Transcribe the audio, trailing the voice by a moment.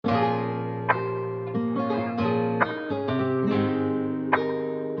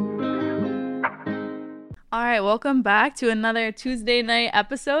All right, welcome back to another Tuesday night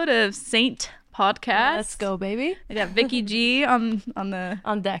episode of Saint Podcast. Let's go, baby. I got Vicky G on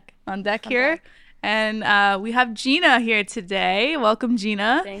deck here, and we have Gina here today. Welcome,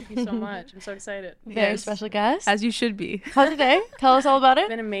 Gina. Thank you so much. I'm so excited. Very special guest. As you should be. How's your day? Tell us all about it.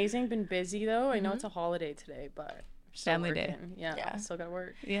 Been amazing. Been busy though. I know it's a holiday today, but still Family day. working. Yeah. Still gotta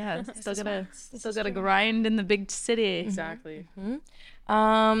work. Yeah, still gotta grind in the big city. Exactly.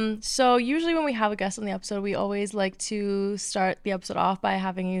 So usually when we have a guest on the episode, we always like to start the episode off by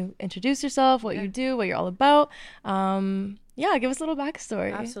having you introduce yourself, what you do, what you're all about. Give us a little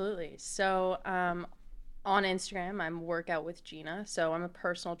backstory. Absolutely. So on Instagram, I'm Workout with Gina. So I'm a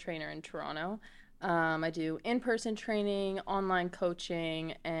personal trainer in Toronto. I do in-person training, online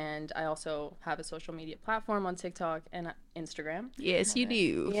coaching, and I also have a social media platform on TikTok and Instagram. Yes, you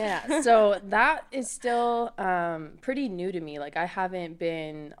do. Yeah, so that is still pretty new to me. Like, I haven't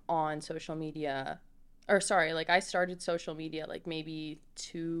been on social media, I started social media like maybe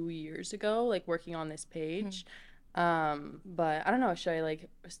 2 years ago, like working on this page. But I don't know, should I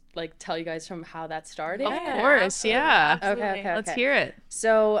like tell you guys from how that started? Of course, yeah. Okay. Let's hear it.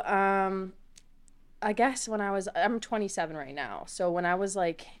 So, I guess I'm 27 right now. So when I was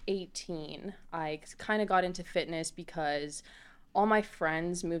like 18, I kind of got into fitness because all my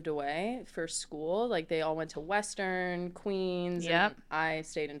friends moved away for school. Like, they all went to Western, Queens, and I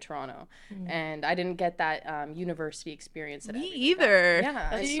stayed in Toronto. And I didn't get that university experience that Me everybody either. got. Yeah.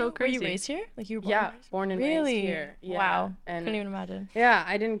 That's so crazy. Were you raised here? Like, you were Born and really? raised here. Yeah. Wow. And Couldn't even imagine. yeah,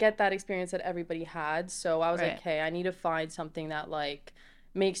 I didn't get that experience that everybody had. So I was Right. like, hey, I need to find something that like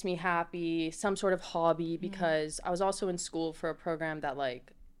makes me happy, some sort of hobby, because I was also in school for a program that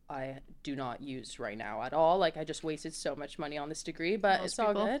like I do not use right now at all. Like, I just wasted so much money on this degree, but it's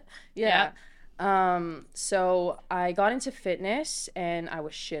all good. Yeah. So I got into fitness and I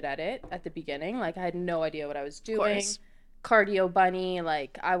was shit at it at the beginning. Like, I had no idea what I was doing. Cardio bunny,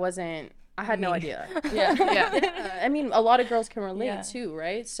 like I had no idea. Yeah. I mean, a lot of girls can relate too,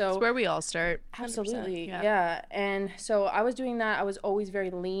 right? So It's where we all start. absolutely. 100%, Yeah. And so I was doing that. I was always very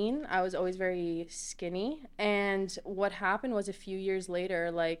lean. I was always very skinny. And what happened was, a few years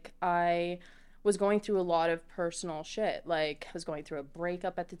later, like, I was going through a lot of personal shit. Like, I was going through a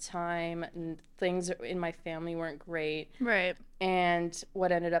breakup at the time, and things in my family weren't great. Right. And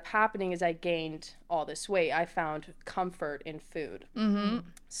what ended up happening is I gained all this weight. I found comfort in food.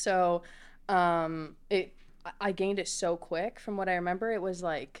 So I gained it so quick. From what I remember, it was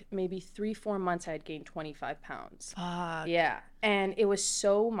like maybe 3-4 months I had gained 25 pounds. Fuck. Yeah. And it was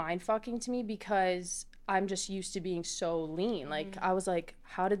so mind-fucking to me because I'm just used to being so lean. Like, I was like,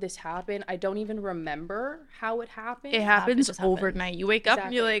 how did this happen? I don't even remember how it happened. It happens overnight. You wake up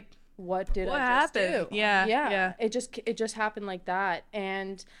and you're like, what did what I just happened? do? Yeah. It just happened like that.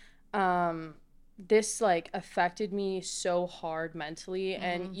 And this like affected me so hard mentally.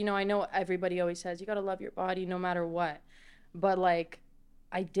 And I know everybody always says you got to love your body no matter what, but like,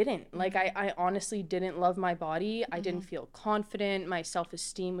 I didn't. Like, I honestly didn't love my body. I didn't feel confident. My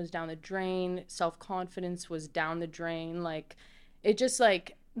self-esteem was down the drain. Self-confidence was down the drain. Like, it just,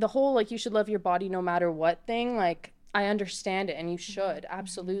 like, the whole, like, you should love your body no matter what thing, like, I understand it, and you should,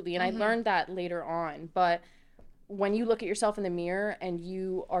 absolutely. And I learned that later on. But when you look at yourself in the mirror and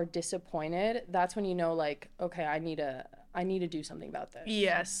you are disappointed, that's when you know, like, okay, I need to do something about this.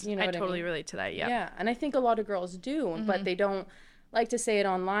 Yes. You know I what totally I mean? relate to that. Yeah. Yeah. And I think a lot of girls do, but they don't like to say it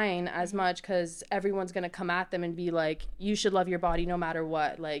online as much because everyone's going to come at them and be like, you should love your body no matter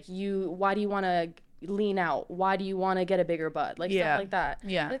what. Like, why do you want to lean out? Why do you want to get a bigger butt? Like, stuff like that.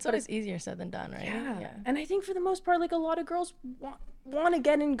 Yeah. But it's always easier said than done, right? Yeah. And I think for the most part, like, a lot of girls want to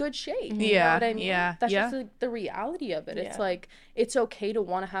get in good shape. You Yeah. know what I mean? Yeah. That's Yeah. just the reality of it. It's like, it's okay to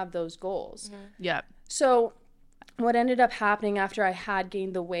want to have those goals. Yeah. So what ended up happening after I had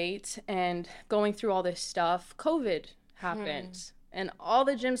gained the weight and going through all this stuff, COVID happened. And all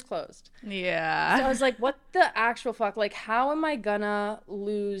the gyms closed. Yeah. So I was like, what the actual fuck? Like, how am I gonna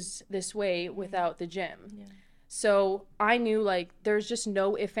lose this weight without the gym? Yeah. So I knew, like, there's just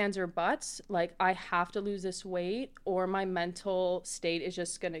no ifs, ands, or buts. Like, I have to lose this weight or my mental state is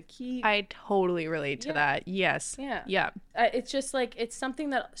just gonna keep... I totally relate to that. Yes. Yeah. Yeah. It's just, like, it's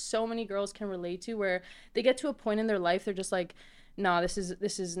something that so many girls can relate to, where they get to a point in their life, they're just like, no, this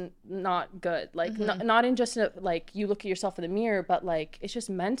is not good. Like, not in just like, you look at yourself in the mirror, but like, it's just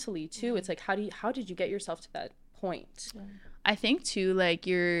mentally too. It's like, how did you get yourself to that point? I think too, like,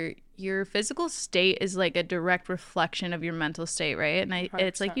 your physical state is like a direct reflection of your mental state, right? And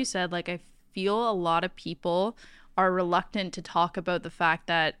it's like you said, like, I feel a lot of people are reluctant to talk about the fact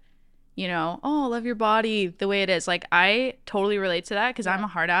that you know, oh, love your body the way it is. Like, I totally relate to that because I'm a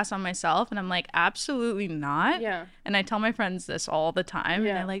hard ass on myself, and I'm like, absolutely not. Yeah. And I tell my friends this all the time, and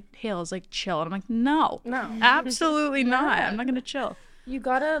Yeah. they're like, Hale's like, chill. And I'm like, no, No. absolutely not. I'm not gonna chill. You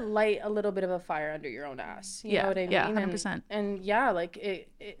gotta light a little bit of a fire under your own ass. You know what I mean? Yeah, 100%. And yeah, like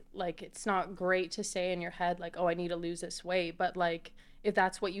like it's not great to say in your head like, oh, I need to lose this weight, but like if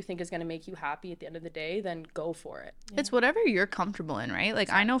that's what you think is gonna make you happy at the end of the day, then go for it. It's whatever you're comfortable in, right?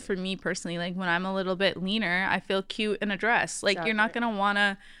 Like, I know for me personally, like when I'm a little bit leaner, I feel cute in a dress. Like, you're not gonna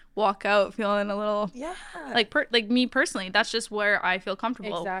wanna walk out feeling a little like me personally, that's just where I feel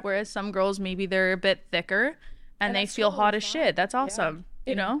comfortable. Exactly. Whereas some girls, maybe they're a bit thicker and they feel hot as shit. That's awesome.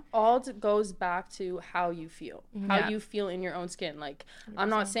 You know, all goes back to how you feel, how you feel in your own skin. Like, 100%. I'm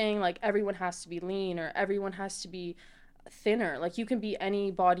not saying like everyone has to be lean or everyone has to be thinner. Like, you can be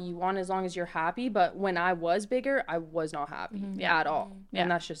any body you want as long as you're happy. But when I was bigger, I was not happy at all.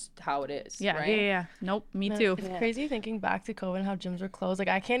 And that's just how it is. Right? Nope, me too. It's crazy thinking back to COVID and how gyms were closed. Like,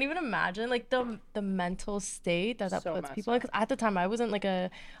 I can't even imagine like the mental state that so puts people in. Because at the time I wasn't like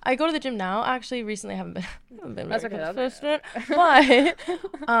I go to the gym now. Actually, recently I haven't been that's very okay, consistent.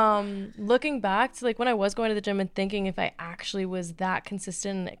 But looking back to like when I was going to the gym and thinking if I actually was that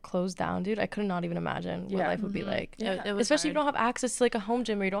consistent and it closed down, dude, I could not even imagine what life would be like. Especially if you don't have access to like a home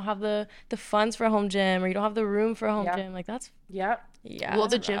gym, or you don't have the funds for a home gym, or you don't have the room for a home gym. Like, that's well,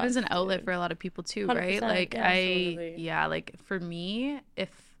 the gym is an outlet for a lot of people too, right? Like, like for me,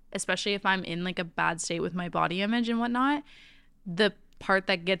 especially if I'm in like a bad state with my body image and whatnot, the part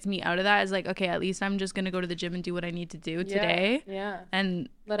that gets me out of that is like, okay, at least I'm just gonna go to the gym and do what I need to do today. And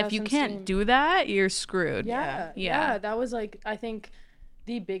if you can't do that, you're screwed. Yeah, that was like, I think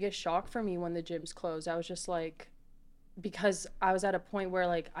the biggest shock for me when the gyms closed. I was just like, because I was at a point where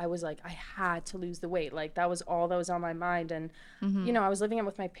like I was like, I had to lose the weight. Like, that was all that was on my mind. And you know, I was living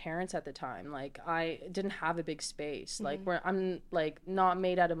with my parents at the time. Like, I didn't have a big space, like where I'm like not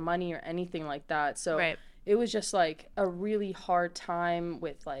made out of money or anything like that. So it was just like a really hard time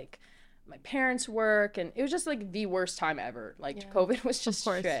with like my parents' work, and it was just like the worst time ever. Like, COVID was just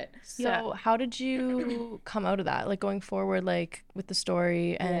shit. So how did you come out of that, like going forward, like with the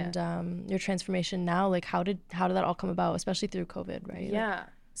story and your transformation now? Like, how did that all come about, especially through COVID, right?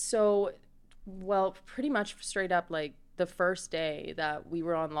 So, well, pretty much straight up, like the first day that we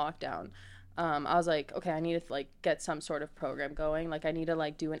were on lockdown, I was like, okay, I need to like get some sort of program going. Like, I need to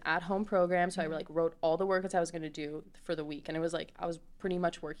like do an at-home program. So I like wrote all the workouts I was going to do for the week. And it was like, I was pretty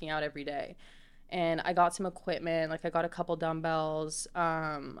much working out every day. And I got some equipment. Like, I got a couple dumbbells.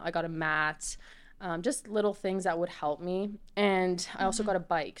 I got a mat. Just little things that would help me. And I also got a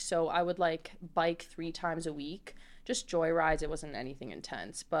bike. So I would like bike 3 times a week. Just joy rides. It wasn't anything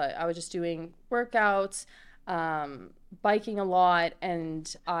intense. But I was just doing workouts, biking a lot.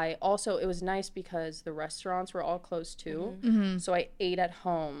 And I also, it was nice because the restaurants were all closed too. So I ate at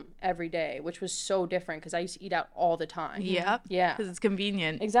home every day, which was so different because I used to eat out all the time. Yeah because it's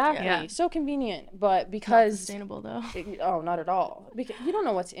convenient. Exactly. So convenient. But because not sustainable though. Not at all, because you don't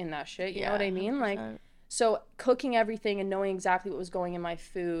know what's in that shit, you know what I mean? 100%. Like, so cooking everything and knowing exactly what was going in my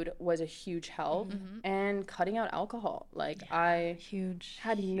food was a huge help. And cutting out alcohol. Like, I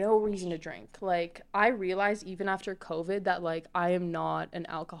had no reason to drink. Like, I realized even after COVID that like I am not an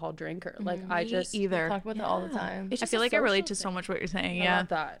alcohol drinker. Like, I just either talk about that all the time. I feel like I relate to so much what you're saying. I love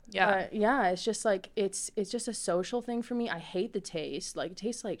that. It's just like it's just a social thing for me. I hate the taste. Like, it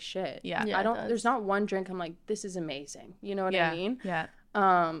tastes like shit. I don't, there's not one drink I'm like, this is amazing, you know what I mean?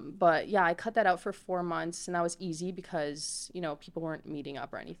 But yeah, I cut that out for 4 months, and that was easy because, you know, people weren't meeting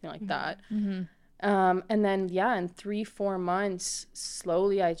up or anything like that. And then in 3-4 months,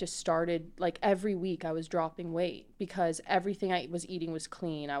 slowly I just started, like, every week I was dropping weight because everything I was eating was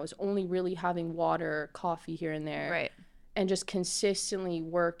clean. I was only really having water, coffee here and there, and just consistently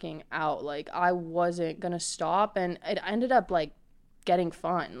working out. Like, I wasn't gonna stop, and it ended up like getting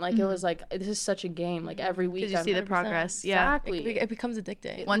fun. Like, it was like, this is such a game. Like, every week you see the progress. Exactly. It becomes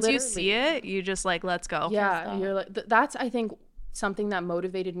addicting. Once you see it, you just like, let's go. You're like, that's, I think, something that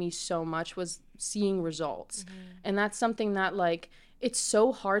motivated me so much was seeing results. And that's something that like, it's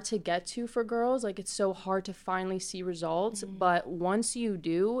so hard to get to for girls. Like, it's so hard to finally see results, but once you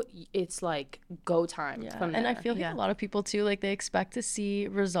do, it's like go time from there. And I feel like a lot of people too, like, they expect to see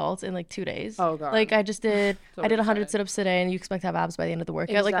results in like 2 days. Oh god. Like, I did 100 sit-ups today, and you expect to have abs by the end of the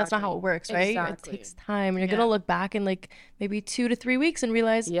workout. Like, that's not how it works, right? It takes time, and you're gonna look back in like maybe 2 to 3 weeks and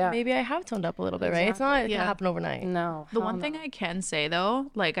realize maybe I have toned up a little bit, right? It's not gonna happen overnight. No. The one thing I can say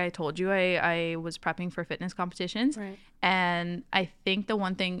though, like I told you, I was prepping for fitness competitions, and I think the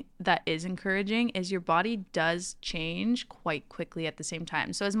one thing that is encouraging is your body does change quite quickly at the same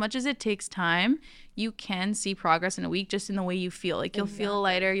time. So as much as it takes time, you can see progress in a week just in the way you feel. Like you'll feel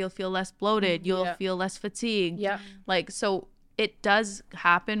lighter, you'll feel less bloated, you'll feel less fatigued. Yeah. Like, so it does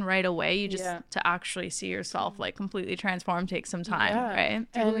happen right away. You just to actually see yourself like completely transform takes some time, right?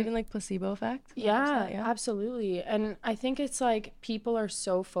 Do you believe in like placebo effect? Yeah, absolutely. And I think it's like people are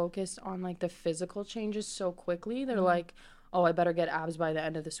so focused on like the physical changes so quickly. They're like, oh, I better get abs by the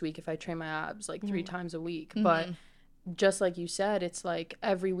end of this week if I train my abs like 3 times a week. But just like you said, it's like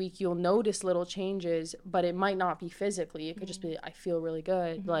every week you'll notice little changes, but it might not be physically. It could just be, I feel really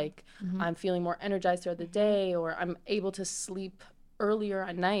good. Like I'm feeling more energized throughout the day, or I'm able to sleep earlier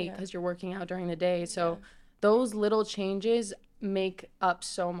at night because you're working out during the day. So those little changes make up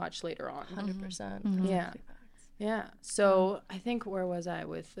so much later on. 100%. Yeah. Yeah. So I think, where was I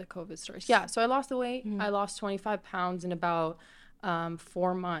with the COVID stories? Yeah. So I lost the weight. I lost 25 pounds in about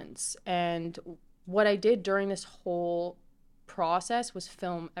 4 months. And what I did during this whole process was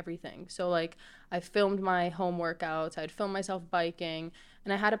film everything. So like I filmed my home workouts, I'd film myself biking,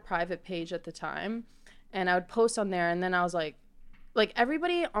 and I had a private page at the time, and I would post on there. And then I was like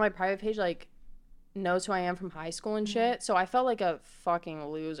everybody on my private page like knows who I am from high school and shit. So I felt like a fucking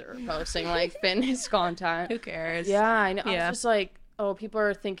loser posting like fitness content. Who cares? Yeah, I know. I was just like, oh, people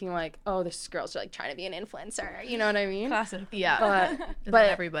are thinking like, oh, this girl's like trying to be an influencer. You know what I mean? Classic. Yeah. But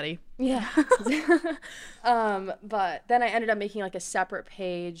everybody. Yeah. But then I ended up making like a separate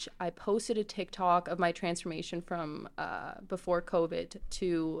page. I posted a TikTok of my transformation from before COVID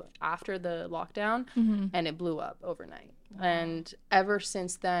to after the lockdown, and it blew up overnight. Wow. And ever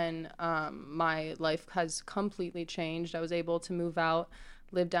since then, my life has completely changed. I was able to move out,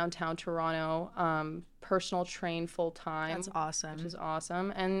 live downtown Toronto, personal train full time. That's awesome. Which is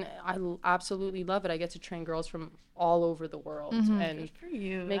awesome. And I absolutely love it. I get to train girls from all over the world and Good for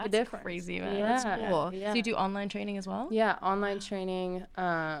you. make a difference. Crazy, man. Yeah. That's cool. Yeah. So you do online training as well? Yeah, online training.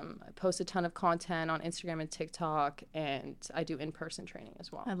 I post a ton of content on Instagram and TikTok, and I do in-person training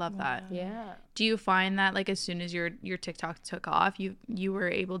as well. I love that. Yeah. Do you find that like as soon as your TikTok took off, you were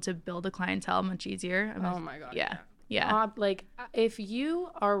able to build a clientele much easier? Oh my God. Yeah. Yeah. Like if you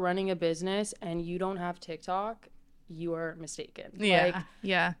are running a business and you don't have TikTok, you are mistaken. Yeah.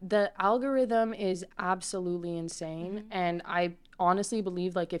 Like, the algorithm is absolutely insane. And I honestly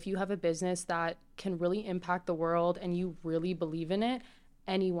believe like if you have a business that can really impact the world and you really believe in it,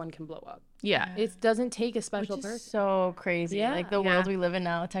 anyone can blow up. Yeah. It doesn't take a special Which is person. so crazy. Yeah. Like the world we live in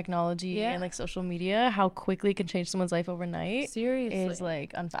now, technology and like social media, how quickly it can change someone's life overnight. Seriously. Is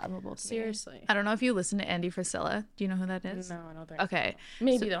like unfathomable to Seriously. I don't know if you listen to Andy Frisella. Do you know who that is? No, I don't think Okay. so.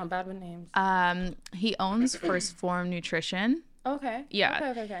 Maybe though, I'm bad with names. He owns First Form Nutrition. Okay.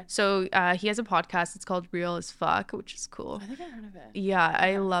 Yeah. Okay. So he has a podcast. It's called Real as Fuck, which is cool. I think I heard of it. Yeah,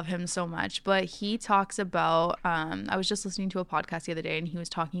 I love him so much. But he talks about, I was just listening to a podcast the other day, and he was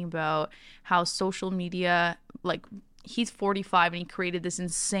talking about how social media, like, he's 45 and he created this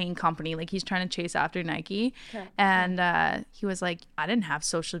insane company. Like, he's trying to chase after Nike. Okay. And he was like, I didn't have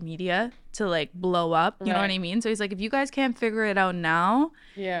social media to, like, blow up. You know what I mean? So he's like, if you guys can't figure it out now,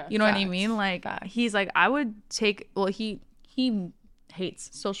 you know what I mean? Like, he's like, I would take, well, he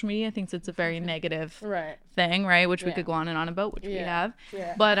hates social media, thinks it's a very negative thing, right? Which we could go on and on about, which we have.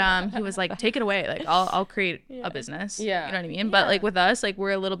 But he was like, take it away. Like, I'll create a business. You know what I mean? But like with us, like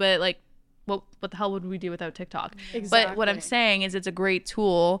we're a little bit like, what the hell would we do without TikTok? Exactly. But what I'm saying is it's a great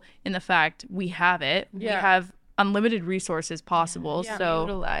tool in the fact we have it. We have unlimited resources possible. So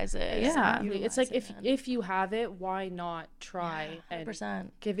utilize it. Exactly. It's like if you have it, why not try 100%.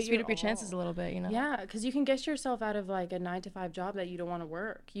 and give it speed up your chances a little bit, you know? Yeah, because you can get yourself out of like a 9-to-5 job that you don't want to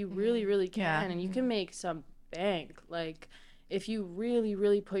work. You really can, and you can make some bank. Like if you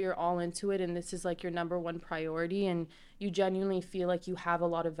really put your all into it, and this is like your number one priority, and you genuinely feel like you have a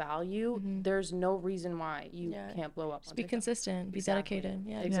lot of value, there's no reason why you can't blow up. Just be consistent, be dedicated.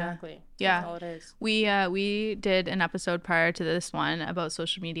 Yeah, exactly. Yeah, that's all it is. We did an episode prior to this one about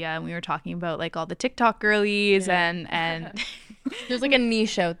social media, and we were talking about like all the TikTok girlies and there's like a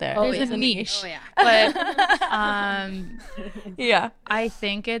niche out there. There's a niche. But I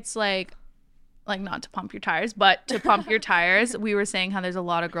think it's like not to pump your tires, but to pump your tires. We were saying how there's a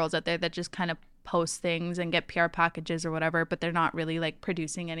lot of girls out there that just kind of post things and get PR packages or whatever, but they're not really like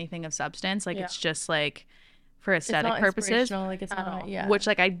producing anything of substance. Like it's just like for aesthetic purposes. Like it's not, which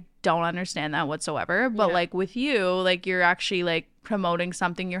like I don't understand that whatsoever. But like with you, like you're actually like promoting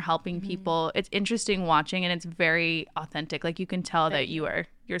something, you're helping people. It's interesting watching, and it's very authentic. Like you can tell that you're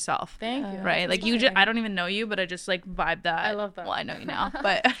yourself. Thank you. Right? Like you just, I don't even know you, but I just like vibe that. I love that. Well, I know you now,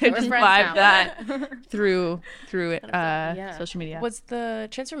 but I just vibe that through social media. Was the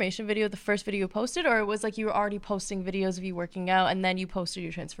transformation video the first video you posted, or it was like you were already posting videos of you working out and then you posted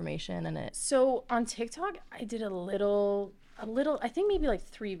your transformation and it? So on TikTok, I did a little, I think maybe like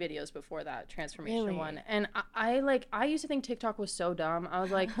 3 videos before that transformation one. And I used to think TikTok was so dumb. I was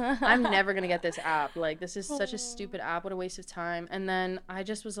like, I'm never going to get this app. Like, this is such a stupid app. What a waste of time. And then I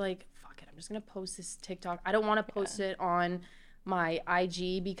just was like, fuck it. I'm just going to post this TikTok. I don't want to post it on my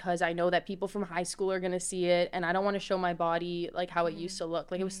IG because I know that people from high school are going to see it. And I don't want to show my body like how it used to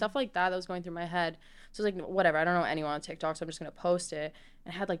look. Like, it was stuff like that was going through my head. So I was like, whatever. I don't know anyone on TikTok, so I'm just going to post it.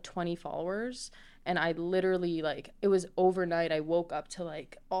 And I had like 20 followers. And I literally, like, it was overnight. I woke up to,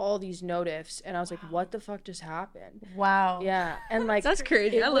 like, all these notifs. And I was like, what the fuck just happened? Wow. Yeah. And, like. That's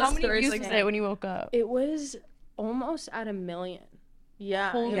crazy. I love stories like that when you woke up. It was almost at 1 million.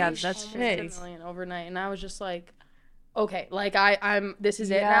 Yeah. That's crazy. 1 million overnight. And I was just like, okay. Like, I'm, this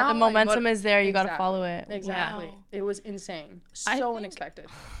is it The now. momentum is there. You exactly. got to follow it. Exactly. Wow. It was insane. So unexpected.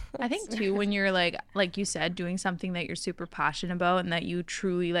 I think too, when you're like you said, doing something that you're super passionate about and that you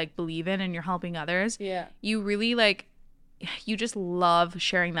truly like believe in and you're helping others, you really like, you just love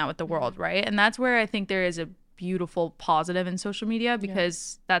sharing that with the world, right? And that's where I think there is a beautiful positive in social media,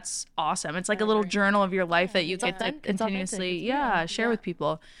 because that's awesome. It's like a little journal of your life that you get to continuously share with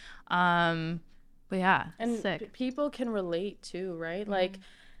people. But yeah, and sick. People can relate too, right? Like,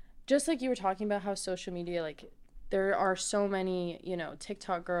 just like you were talking about how social media, like, there are so many, you know,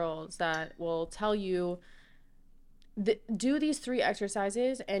 TikTok girls that will tell you, do these 3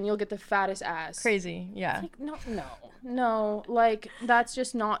 exercises and you'll get the fattest ass. Crazy, yeah. Like, no. Like, that's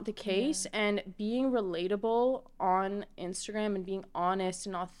just not the case. And being relatable on Instagram and being honest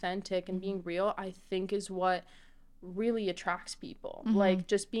and authentic and being real, I think is what really attracts people. Like,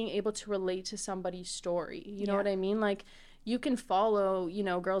 just being able to relate to somebody's story. You know what I mean? Like, you can follow, you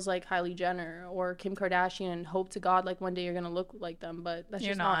know, girls like Kylie Jenner or Kim Kardashian and hope to God, like, one day you're going to look like them, but that's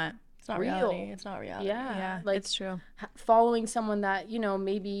just not it's not real. Reality. It's not reality. Yeah. Like, it's true. Following someone that, you know,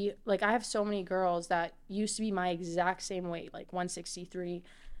 maybe, like, I have so many girls that used to be my exact same weight, like 163.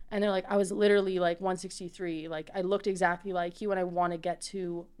 And they're like, I was literally like 163. Like, I looked exactly like you and I want to get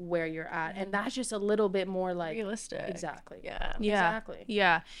to where you're at. And that's just a little bit more like realistic. Exactly. Yeah. Exactly.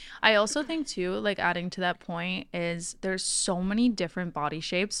 Yeah. I also think too, like, adding to that point is there's so many different body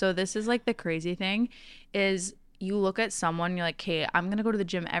shapes. So this is like the crazy thing is you look at someone, you're like, okay, I'm going to go to the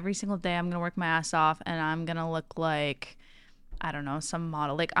gym every single day. I'm going to work my ass off and I'm going to look like, I don't know, some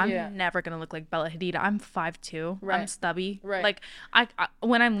model. Like, I'm never gonna look like Bella Hadid. I'm 5'2". I'm stubby. Like, I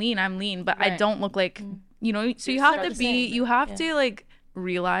when I'm lean, but I don't look like, you know. So you have to be, you have to like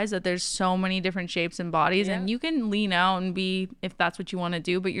realize that there's so many different shapes and bodies, and you can lean out and be, if that's what you want to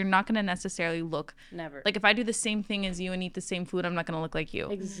do, but you're not gonna necessarily look like, if I do the same thing as you and eat the same food, I'm not gonna look like you.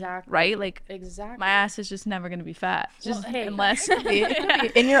 Exactly. Right? Like, exactly. My ass is just never gonna be fat. Just unless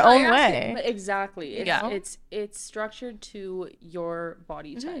in your own way. Exactly. It's structured to your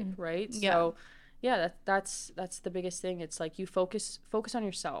body type, right? So that's the biggest thing. It's like, you focus on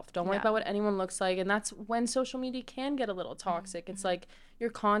yourself. Don't worry about what anyone looks like. And that's when social media can get a little toxic. It's like, you're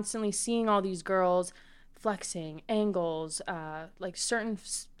constantly seeing all these girls flexing, angles, like certain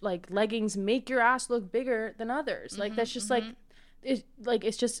like leggings make your ass look bigger than others. Like, that's just like,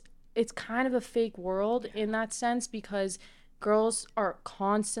 it's kind of a fake world in that sense, because girls are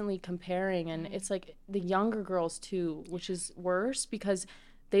constantly comparing, and it's like the younger girls too, which is worse because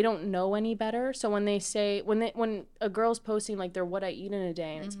they don't know any better. So when they say, when a girl's posting like their what I eat in a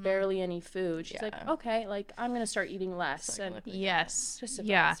day and it's barely any food, she's like, okay, like, I'm gonna start eating less. And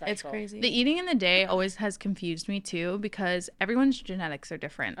it's crazy. The eating in the day always has confused me too, because everyone's genetics are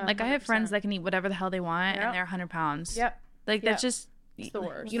different. 100%. Like, I have friends that can eat whatever the hell they want and they're 100 pounds. Like, that's just, it's the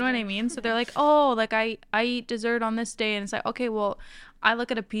worst. You know what I mean? So they're like, oh, like, I eat dessert on this day, and it's like, okay, well, I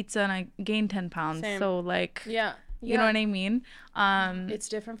look at a pizza and I gain 10 pounds. Same. So like, you know what I mean? It's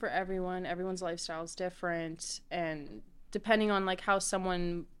different for everyone. Everyone's lifestyle is different, and depending on like how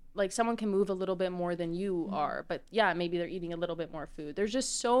someone can move a little bit more than you are, but maybe they're eating a little bit more food. There's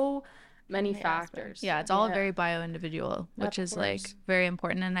just so many factors. It's all very bio-individual, which is like very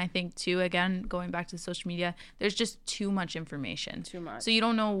important. And I think too, again, going back to social media, there's just too much information. Too much. So you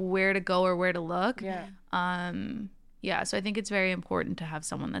don't know where to go or where to look. So I think it's very important to have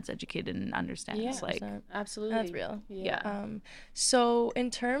someone that's educated and understands. Like, absolutely, that's real. So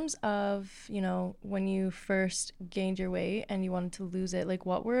in terms of, you know, when you first gained your weight and you wanted to lose it, like,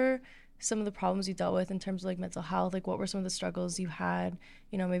 what were some of the problems you dealt with in terms of like mental health? Like, what were some of the struggles you had,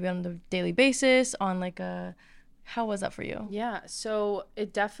 you know, maybe on the daily basis, on like a How was that for you? Yeah, so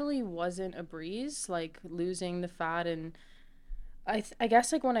it definitely wasn't a breeze, like losing the fat. And I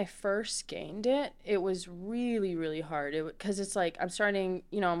guess like when I first gained it, it was really, really hard. Because it's like I'm starting,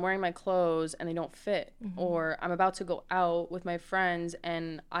 I'm wearing my clothes and they don't fit, or I'm about to go out with my friends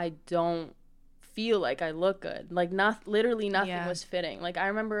and I don't feel like I look good. Like literally nothing was fitting. Like I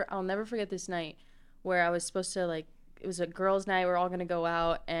remember, I'll never forget this night where I was supposed to like, it was a girls' night. We're all gonna go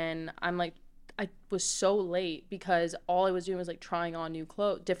out, and I'm like, I was so late because all I was doing was like trying on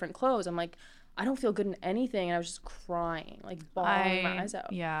different clothes. I'm like, I don't feel good in anything, and I was just crying, like bawling my eyes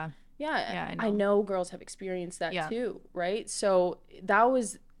out. Yeah, I know girls have experienced that too, right? So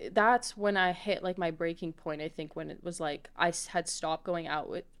that's when I hit like my breaking point. I think when it was like I had stopped going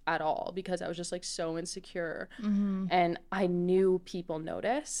out at all because I was just like so insecure, and I knew people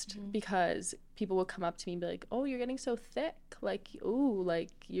noticed because people would come up to me and be like, "Oh, you're getting so thick, like, ooh, like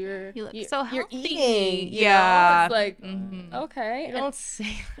you look so healthy. You're eating." Yeah, it's like okay, Don't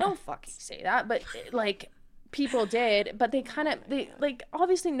say that. Don't fucking say that, but like people did, but they like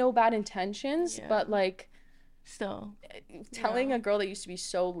obviously no bad intentions, but like still telling a girl that used to be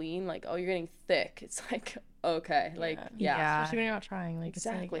so lean, like, oh, you're getting thick, it's like, okay, like especially when you're not trying, like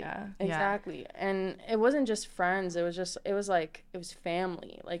exactly, it's like, exactly. And it wasn't just friends, it was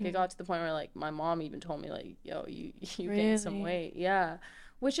family. Like it got to the point where like my mom even told me like, yo, you gained some weight.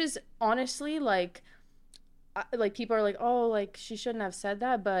 Which is honestly like people are like, oh, like she shouldn't have said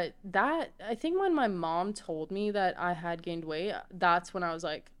that, but that I think when my mom told me that I had gained weight, that's when I was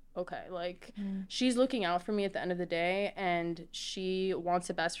like, okay, like she's looking out for me at the end of the day, and she wants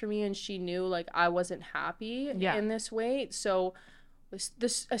the best for me, and she knew like I wasn't happy in this weight. So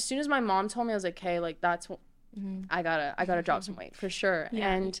this as soon as my mom told me, I was like, okay, like that's I gotta drop some weight for sure.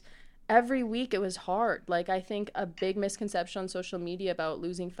 And every week it was hard. Like I think a big misconception on social media about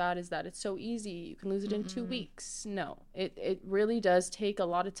losing fat is that it's so easy, you can lose it in 2 weeks. No, it really does take a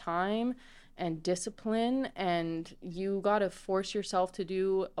lot of time and discipline, and you got to force yourself to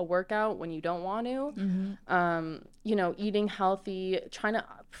do a workout when you don't want to. Eating healthy,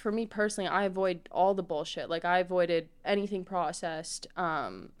 for me personally, I avoid all the bullshit. Like I avoided anything processed.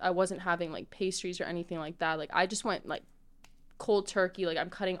 I wasn't having like pastries or anything like that. Like I just went like cold turkey. Like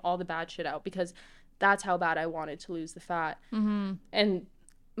I'm cutting all the bad shit out because that's how bad I wanted to lose the fat. And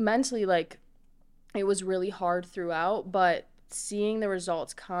mentally, like it was really hard throughout, but seeing the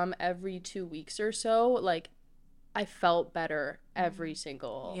results come every 2 weeks or so, like I felt better every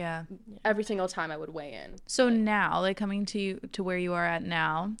single time I would weigh in. So now, like coming to where you are at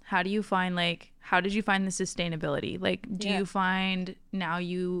now, how did you find the sustainability? Like, do you find now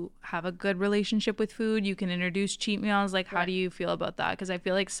you have a good relationship with food? You can introduce cheat meals. Like, how do you feel about that? Because I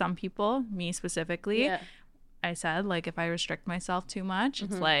feel like some people, me specifically, I said, like, if I restrict myself too much,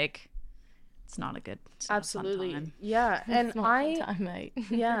 it's like, it's not a good absolutely time. Yeah. And it's not a time, mate.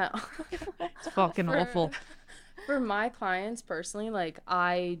 It's fucking awful. For my clients personally, like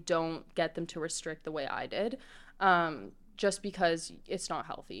I don't get them to restrict the way I did, just because it's not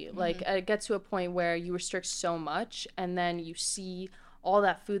healthy. Like it gets to a point where you restrict so much, and then you see all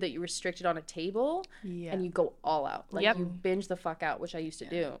that food that you restricted on a table, and you go all out. Like you binge the fuck out, which I used to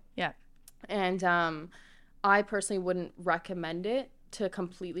do. And I personally wouldn't recommend it to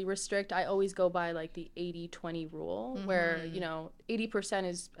completely restrict. I always go by like the 80-20 rule, where 80%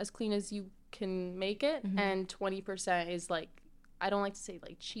 is as clean as you can make it, and 20% is like, I don't like to say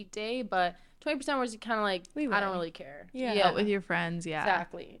like cheat day, but 20% was kind of like I don't really care. Out with your friends.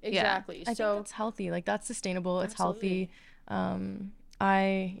 Exactly. I think that's healthy. Like that's sustainable. It's healthy. Sorry,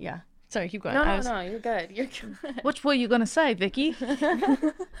 keep going. No, you're good. What were you gonna say, Vicky?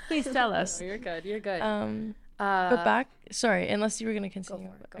 Please tell us. No, you're good. But back, sorry, unless you were gonna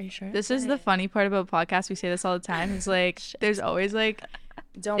continue. Are you sure? This is the funny part about podcasts. We say this all the time. It's like there's always like,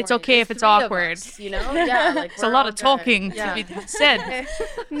 it's worry, okay if it's awkward. Us, like it's a lot of talking to be said.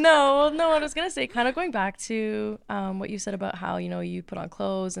 No, I was gonna say, kind of going back to what you said about how you put on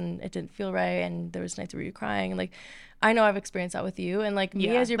clothes and it didn't feel right, and there was nights where you were crying, and like I know I've experienced that with you, and like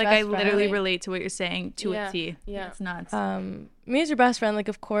me as your best friend, I literally relate to what you're saying to a T. Yeah, it's nuts. Me as your best friend, like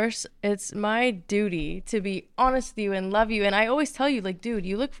of course it's my duty to be honest with you and love you, and I always tell you like, dude,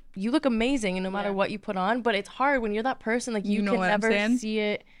 you look amazing, and no matter what you put on, but it's hard when you're that person, like you can never see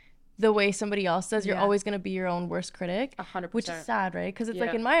it the way somebody else does. You're always going to be your own worst critic, 100%, which is sad, right? Because it's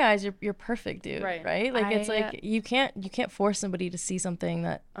like in my eyes you're perfect, dude, right? Like it's like you can't force somebody to see something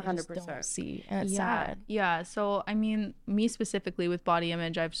that 100% don't see, and it's sad. So I mean, me specifically with body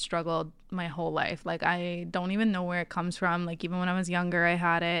image, I've struggled my whole life. Like I don't even know where it comes from. Like even when I was younger I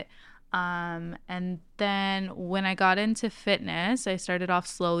had it, and then when I got into fitness, I started off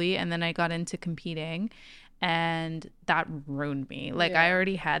slowly, and then I got into competing. and that ruined me. Like I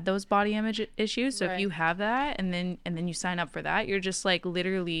already had those body image issues, so if you have that and then you sign up for that, you're just like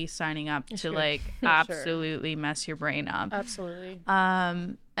literally signing up to like absolutely mess your brain up. Absolutely.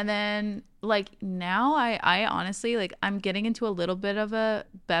 And then like now I honestly, like, I'm getting into a little bit of a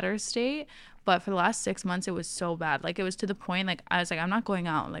better state, but for the last 6 months it was so bad. Like it was to the point like I was like, I'm not going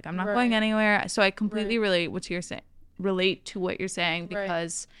out, like I'm not going anywhere. So I completely relate to what you're saying,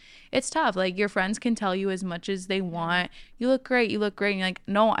 because it's tough. Like your friends can tell you as much as they want, you look great, and you're like,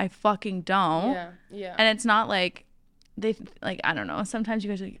 no, I fucking don't. And it's not like they like, I don't know, sometimes you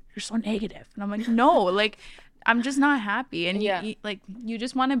guys are like, you're so negative, and I'm like, no, like I'm just not happy. And you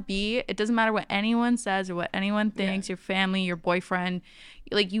just want to be, it doesn't matter what anyone says or what anyone thinks, your family, your boyfriend,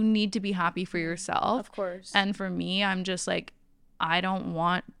 like you need to be happy for yourself, of course. And for me, I'm just like, I don't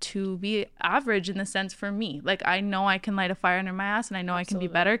want to be average in the sense. For me, like I know I can light a fire under my ass, and I know I can be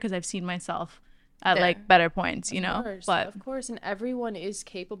better because I've seen myself at like better points, you know. But of course, and everyone is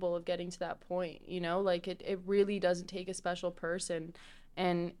capable of getting to that point, you know. Like it really doesn't take a special person,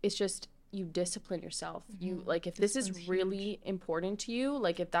 and it's just you discipline yourself. You like, if this is really important to you,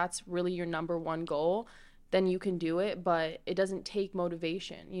 like if that's really your number one goal, then you can do it. But it doesn't take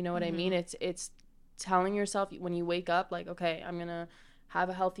motivation, you know what I mean? It's telling yourself when you wake up, like, okay, I'm gonna have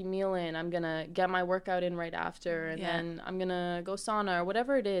a healthy meal in, I'm gonna get my workout in right after, and then I'm gonna go sauna or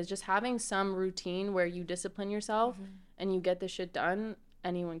whatever it is. Just having some routine where you discipline yourself and you get this shit done.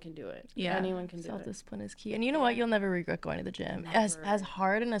 Anyone can do it. Anyone can do it. Self-discipline is key. And you know what? You'll never regret going to the gym. As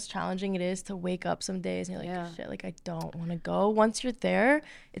hard and as challenging it is to wake up some days and you're like, shit, like I don't want to go. Once you're there,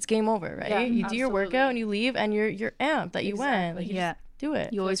 it's game over, right? You do your workout and you leave and you're amped that you went. Like, you just do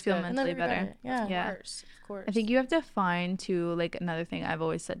it. You always feel mentally better. Of course. I think you have to find too, like another thing I've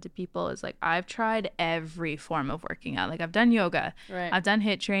always said to people is like, I've tried every form of working out. Like I've done yoga, I've done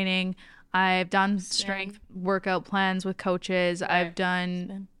HIIT training, I've done strength workout plans with coaches. I've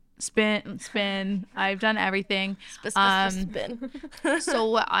done spin. I've done everything. Spin. So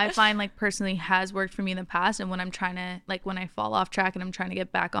what I find like personally has worked for me in the past, and when I'm trying to, like when I fall off track and I'm trying to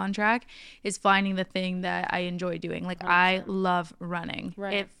get back on track, is finding the thing that I enjoy doing. Like 100%. I love running.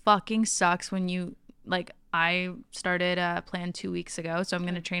 It fucking sucks when you, like, I started a plan 2 weeks ago, so I'm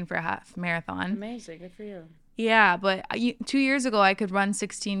going to train for a half marathon. Amazing. Good for you. Yeah, but 2 years ago I could run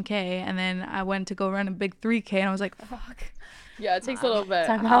 16K, and then I went to go run a big 3K, and I was like, fuck. Yeah, it takes a little bit.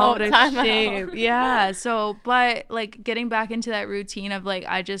 Time out. Yeah, so, but like getting back into that routine of like,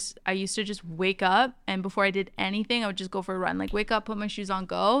 I used to just wake up, and before I did anything, I would just go for a run. Like wake up, put my shoes on,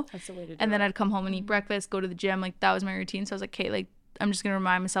 go. That's the way to do it. And then I'd come home and eat breakfast, go to the gym. Like that was my routine. So I was like, okay, like I'm just gonna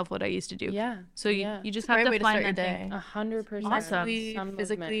remind myself what I used to do. Yeah. So you just have to find that thing. 100%. Awesome.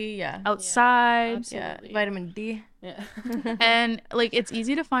 Physically, outside. Vitamin D. Yeah. And like it's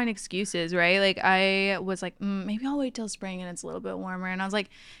easy to find excuses, right? Like I was like, maybe I'll wait till spring and it's a little bit warmer. And I was like,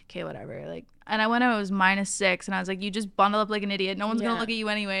 okay, whatever. Like, and I went out, it was -6, and I was like, you just bundle up like an idiot. No one's gonna look at you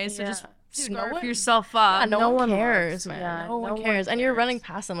anyways. So just scarf yourself up. No one cares, man. Yeah, no one cares. And you're running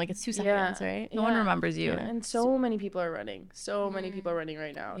past them like it's 2 seconds, right? No one remembers you. And so many people are running. Many people are running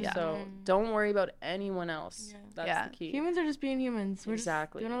right now. So don't worry about anyone else. That's the key. Humans are just being humans. We're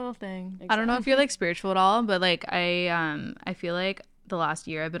just doing a little thing. Exactly. I don't know if you're like spiritual at all, but like I feel like the last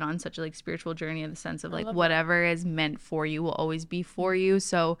year I've been on such a like spiritual journey in the sense of like whatever is meant for you will always be for you.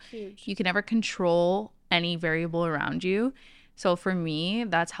 So you can never control any variable around you. So for me,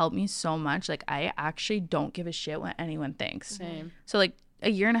 that's helped me so much. Like I actually don't give a shit what anyone thinks. Same. So like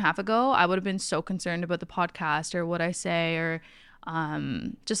a year and a half ago, I would have been so concerned about the podcast or what I say, or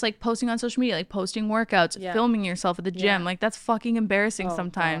just like posting on social media, like posting workouts, filming yourself at the gym. Like that's fucking embarrassing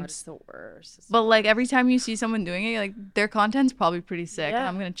sometimes. God, it's the worst. But like every time you see someone doing it, like their content's probably pretty sick, and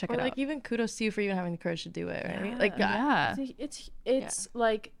I'm gonna check it out. Like even kudos to you for even having the courage to do it, right? Like it's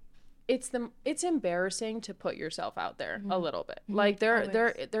like it's embarrassing to put yourself out there a little bit. Like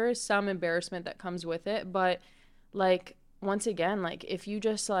there is some embarrassment that comes with it, but like once again, like if you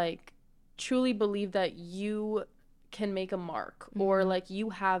just like truly believe that you can make a mark or like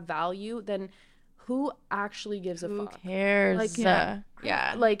you have value, then who actually gives a fuck? Who cares?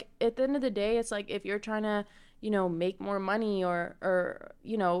 Like like at the end of the day, it's like if you're trying to, make more money or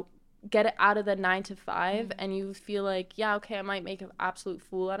get it out of the 9 to 5 and you feel like, okay, I might make an absolute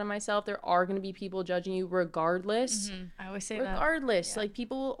fool out of myself. There are going to be people judging you regardless. I always say regardless. Like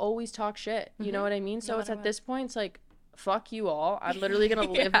people will always talk shit. You know what I mean? So it's at this point, it's like, fuck you all. I'm literally gonna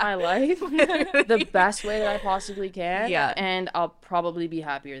live my life the best way that I possibly can. Yeah. And I'll probably be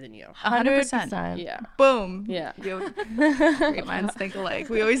happier than you. 100%. Yeah. Boom. Yeah. Great minds think alike.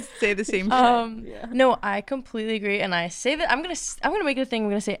 We always say the same shit. No, I completely agree, and I say that I'm gonna make it a thing. I'm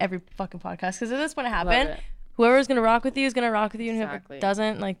gonna say every fucking podcast because if this wouldn't happen, whoever's gonna rock with you is gonna rock with you, and whoever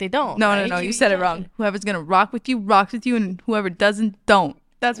doesn't, like, they don't. No, right? no, you said it wrong. Whoever's gonna rock with you rocks with you, and whoever doesn't don't.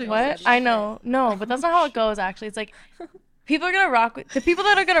 That's what. I know, no, but that's not how it goes. Actually, it's like people are gonna rock with the people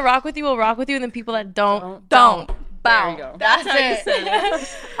that are gonna rock with you will rock with you, and then people that don't. Bow. There you go. That's how you said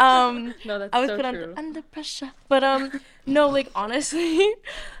it. No, that's I was so put true. under pressure, but no, like, honestly,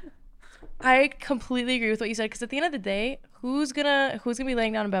 I completely agree with what you said, because at the end of the day, who's gonna be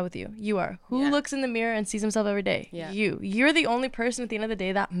laying down in bed with you? You are. Who looks in the mirror and sees himself every day? Yeah. You're the only person at the end of the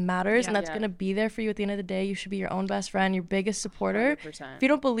day that matters, and that's Yeah. gonna be there for you at the end of the day. You should be your own best friend, your biggest supporter. 100%. If you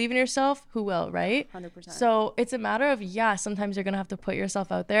don't believe in yourself, who will, right? 100%. So it's a matter of, sometimes you're gonna have to put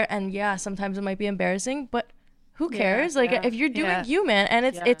yourself out there, and sometimes it might be embarrassing, but who cares? Like, if you're doing you, man, and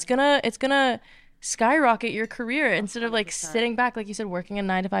it's gonna skyrocket your career instead of, like, 100%. sitting back, like you said, working a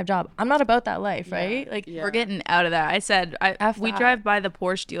 9-to-5 job. I'm not about that life, right? Like, We're getting out of that. I said we drive by the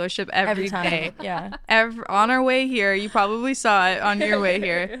Porsche dealership every time. day. Yeah. On our way here, you probably saw it on your way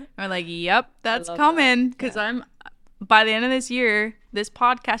here. And we're like, yep, that's coming. Because by the end of this year, this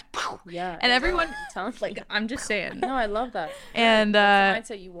podcast, and everyone, like, I'm just saying. No, I love that. And that's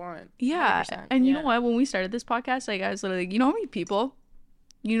the mindset you want. Yeah. 100%. And you know what? When we started this podcast, like, I was literally like, you know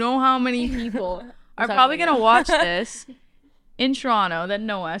how many people are probably going to watch this in Toronto that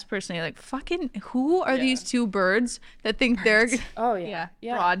know us personally? Like, fucking, who are these two birds that think they're,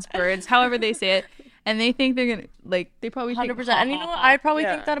 broads, birds, however they say it. And they think they're going to, like, they probably 100%. And you know what? I'd probably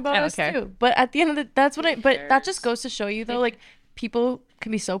think that about us too. But at the end of the, that just goes to show you, though, like, people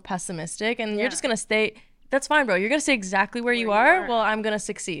can be so pessimistic, and you're just going to stay. That's fine, bro. You're going to stay exactly where you are. Well, I'm going to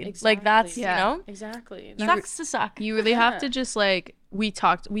succeed. Exactly. Like, that's, you know? Exactly. Sucks to suck. You really have to just, like, we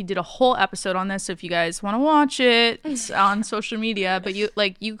did a whole episode on this. So if you guys want to watch it, it's on social media. But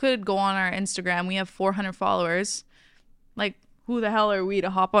you could go on our Instagram. We have 400 followers. Like, who the hell are we to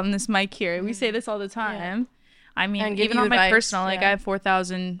hop on this mic here? We say this all the time. I mean, even on my personal, like, I have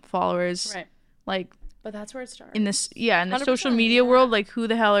 4,000 followers. Right. Like, but that's where it starts. In this, in the social media world, like, who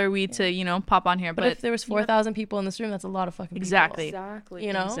the hell are we to, pop on here? But if there was 4,000 people in this room, that's a lot of fucking people. Exactly.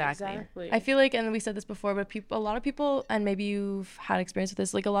 You know? Exactly. I feel like, and we said this before, but a lot of people, and maybe you've had experience with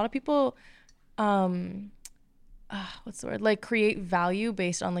this, like, a lot of people, what's the word? Like, create value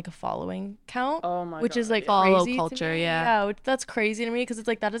based on, like, a following count. Oh my which God, is, like, follow crazy culture, that's crazy to me, because it's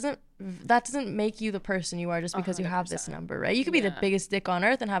like, that doesn't make you the person you are just because 100%. You have this number, right? You could be the biggest dick on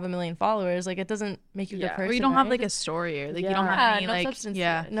earth and have 1 million followers. Like, it doesn't make you the person. Or you don't have, right? like, a story, or, like, you don't have any, no like, substance,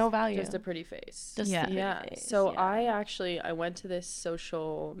 no value, just a pretty face. Just face. So I went to this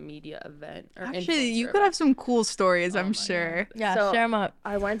social media event. Actually, you could have some cool stories, I'm sure. God. Yeah, so share them up.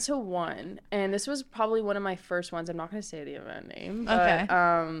 I went to one, and this was probably one of my first ones. I'm not going to say the event name, but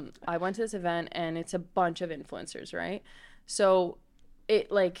I went to this event, and it's a bunch of influencers, right? So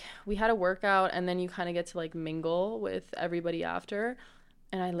it, like, we had a workout, and then you kind of get to, like, mingle with everybody after.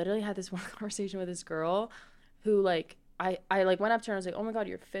 And I literally had this one conversation with this girl who, like, I like went up to her and I was like, oh my God,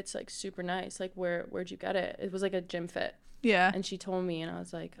 your fit's, like, super nice. Like, where'd you get it? It was like a gym fit. Yeah. And she told me, and I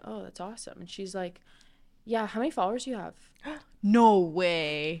was like, oh, that's awesome. And she's like, yeah, how many followers do you have? No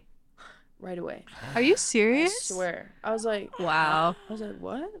way. Right away. Are you serious? I swear. I was like, wow. I was like,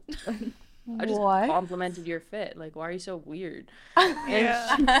 what? I just complimented your fit. Like, why are you so weird?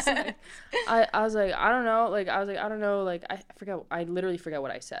 Yeah. Like, I was like, I don't know. Like, I was like, I don't know. Like, I literally forget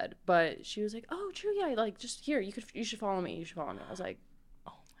what I said. But she was like, oh, true. Yeah. Like, just here. You should follow me. You should follow me. I was like,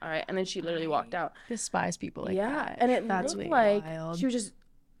 oh, all right. And then she literally walked out. Despise people like that. And it That's looked wild. like she was just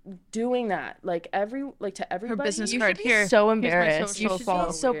doing that, like, to everybody. Her business You card should be here. so embarrassed. You should be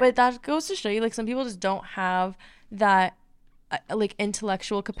follow. so, but that goes to show you, like, some people just don't have that like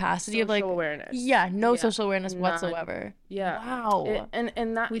intellectual capacity social of, like, awareness. Social awareness whatsoever. Wow.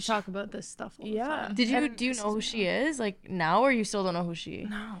 And that we talk about this stuff all the time. Do you know who she is, like, now, or you still don't know who she?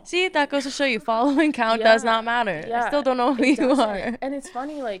 No. See, that goes to show you following count does not matter. I still don't know who you are. And it's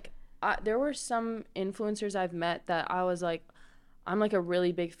funny, like, there were some influencers I've met that I was like, I'm, like, a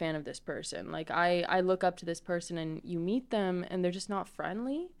really big fan of this person. Like, I look up to this person, and you meet them and they're just not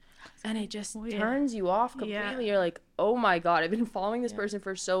friendly. And it just turns you off completely. Yeah. You're like, oh my God, I've been following this person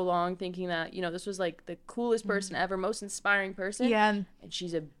for so long, thinking that, this was, like, the coolest person ever, most inspiring person. Yeah. And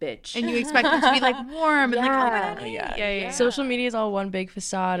she's a bitch. And you expect them to be, like, warm and, like, yeah. Social media is all one big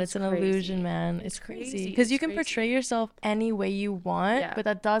facade. It's an illusion, man. It's crazy. Because you can portray yourself any way you want, but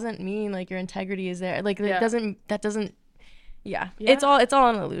that doesn't mean, like, your integrity is there. Like, that doesn't Yeah. It's all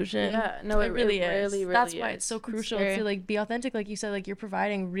an illusion. Yeah, no, it really is. Really that's why it's so crucial to like be authentic. Like you said, like you're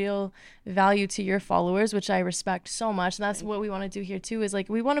providing real value to your followers, which I respect so much. And that's what we want to do here too, is like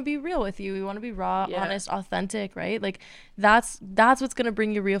we want to be real with you. We want to be raw, honest, authentic, right? Like that's what's gonna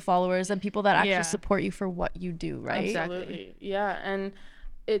bring you real followers and people that actually support you for what you do, right? Exactly. Yeah. And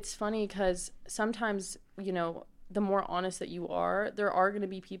it's funny because sometimes, you know, the more honest that you are, there are going to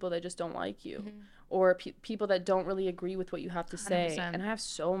be people that just don't like you, or people that don't really agree with what you have to say. 100%. And I have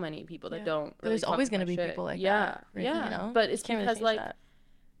so many people that don't really. But there's always going to be people like that. Yeah. You know? But it's because really like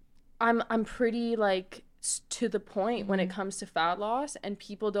I'm pretty like to the point when it comes to fat loss, and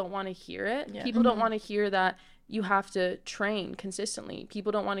people don't want to hear it. People don't want to hear that you have to train consistently.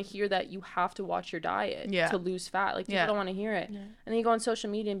 People don't want to hear that you have to watch your diet to lose fat. Like people don't want to hear it. And then you go on social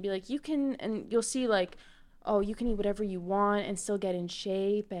media and be like, you can, and you'll see like, oh, you can eat whatever you want and still get in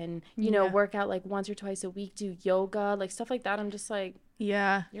shape, and you know, work out like once or twice a week, do yoga, like stuff like that. I'm just like,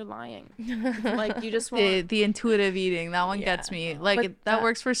 you're lying. Like you just want the intuitive eating, that one gets me. Like that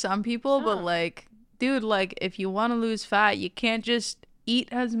works for some people, but like, dude, like if you want to lose fat, you can't just eat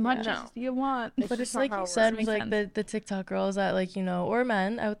as much as you want. But it's like you said with like the TikTok girls that like, you know, or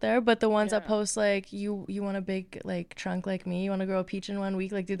men out there, but the ones that post like you want a big like trunk like me, you want to grow a peach in 1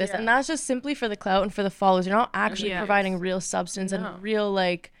 week, like do this, and that's just simply for the clout and for the followers. You're not actually providing real substance and real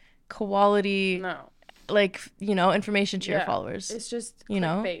like quality like, you know, information to your followers. It's just you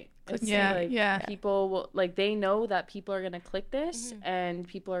know clickbait. Like, people will like, they know that people are gonna click this and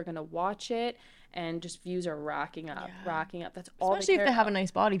people are gonna watch it, and just views are racking up. That's all. Especially if they have a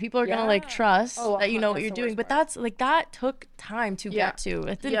nice body, people are gonna like trust that you know what you're doing. But that's like, that took time to get to.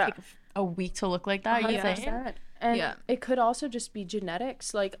 It didn't take a week to look like that. 100%. And it could also just be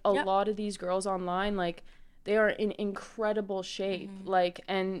genetics. Like a lot of these girls online, like they are in incredible shape. Like,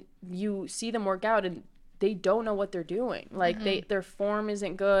 and you see them work out and they don't know what they're doing. Like their form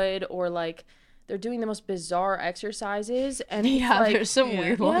isn't good, or like they're doing the most bizarre exercises, and like, there's some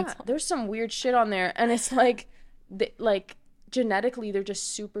weird ones. There's some weird shit on there, and it's like, like genetically they're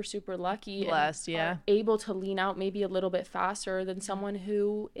just super lucky, blessed, and able to lean out maybe a little bit faster than someone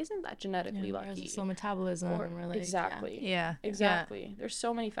who isn't that genetically lucky. Slow metabolism, or like, exactly. There's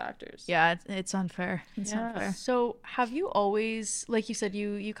so many factors. It's unfair. It's unfair. So have you always, like you said,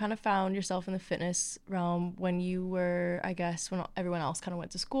 you kind of found yourself in the fitness realm when you were, I guess, when everyone else kind of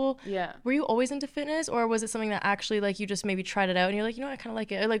went to school? Were you always into fitness, or was it something that actually like you just maybe tried it out and you're like, you know what, I kind of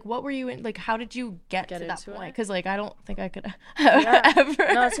like it? Or like, what were you in, like how did you get to that point? Because like I don't think I could ever.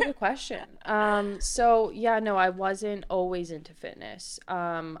 No, that's a good question. So no, I wasn't always into fitness.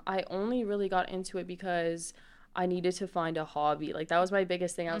 I only really got into it because I needed to find a hobby. Like that was my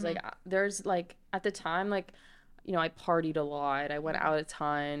biggest thing. I was like, there's like, at the time, like, you know, I partied a lot, I went out a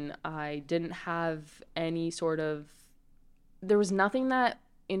ton, I didn't have any sort of, there was nothing that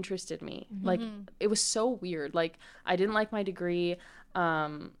interested me. Like it was so weird. Like I didn't like my degree.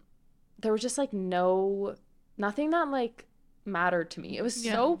 There was just like nothing that like mattered to me. It was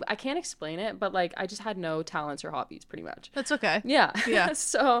so, I can't explain it, but like I just had no talents or hobbies pretty much. That's okay. Yeah.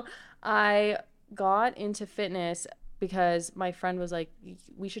 So I got into fitness because my friend was like,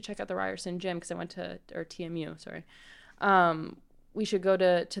 we should check out the Ryerson gym, because I went to, or TMU, sorry. We should go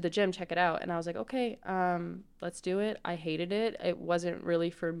to the gym, check it out. And I was like, okay, let's do it. I hated it. It wasn't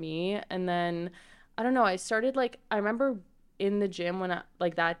really for me. And then I don't know, I started like, I remember in the gym when I,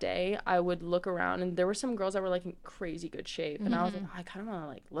 like that day, I would look around and there were some girls that were like in crazy good shape, and I was like, oh, I kind of want to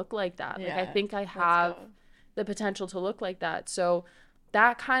like look like that. Like I think I have the potential to look like that. So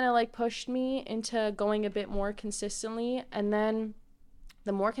that kind of like pushed me into going a bit more consistently. And then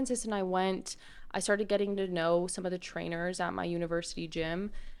the more consistent I went, I started getting to know some of the trainers at my university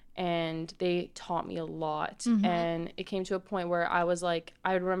gym, and they taught me a lot. And it came to a point where I was like,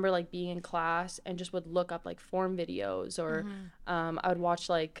 I remember like being in class and just would look up like form videos, or I would watch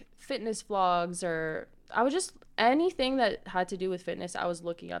like fitness vlogs, or I would just, anything that had to do with fitness I was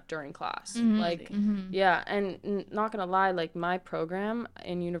looking up during class. Like and not gonna lie, like my program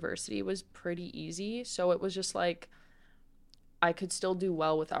in university was pretty easy, so it was just like I could still do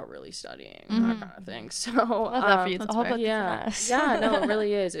well without really studying, that kind of thing. So love that for you. It's all about no, it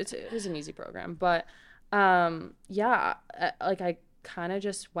really is. It is an easy program, but like I kind of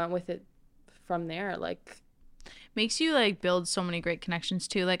just went with it from there. Like, makes you like build so many great connections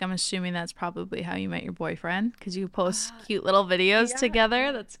too. Like I'm assuming that's probably how you met your boyfriend, because you post cute little videos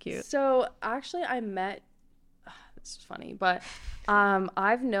together. That's cute. So actually I met, It's funny, but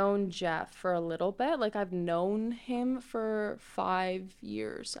I've known Jeff for a little bit. Like, I've known him for 5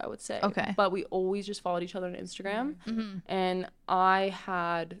 years, I would say. Okay. But we always just followed each other on Instagram. And I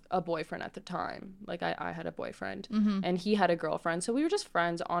had a boyfriend at the time. Like, I had a boyfriend, and he had a girlfriend. So we were just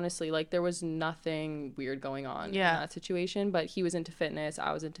friends, honestly. Like, there was nothing weird going on in that situation. But he was into fitness.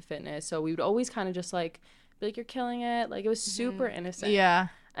 I was into fitness. So we would always kind of just, like, be like, you're killing it. Like, it was super innocent. Yeah.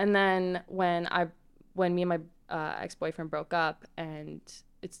 And then when me and my ex-boyfriend broke up, and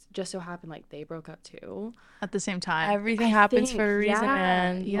it's just so happened like they broke up too at the same time. Everything happens for a reason,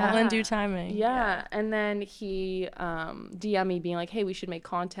 and all in due timing. Yeah. And then he DM'd me being like, hey, we should make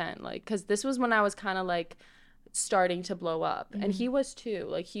content, like, because this was when I was kind of like starting to blow up, and he was too.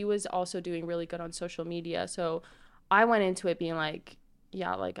 Like, he was also doing really good on social media. So I went into it being like,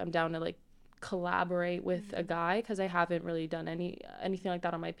 yeah, like, I'm down to like collaborate with a guy, because I haven't really done anything like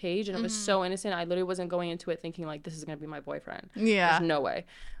that on my page, and it was so innocent. I literally wasn't going into it thinking like this is gonna be my boyfriend. There's no way.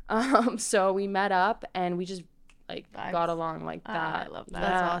 So we met up and we just like got along like that. I love that.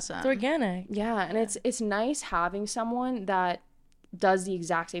 That's awesome. It's organic. Yeah, and it's nice having someone that does the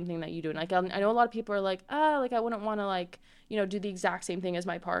exact same thing that you do. And like, I know a lot of people are like, like, I wouldn't want to like, you know, do the exact same thing as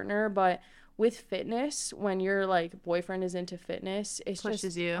my partner, but with fitness, when your like boyfriend is into fitness, it pushes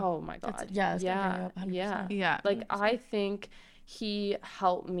just you. Oh my god. Yeah. Like, I think he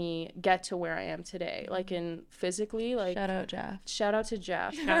helped me get to where I am today, like in physically, like shout out Jeff. Shout out to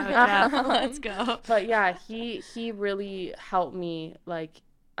Jeff. Let's go. But yeah, he really helped me, like,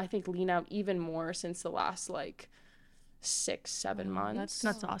 I think lean out even more since the last like 6-7 months.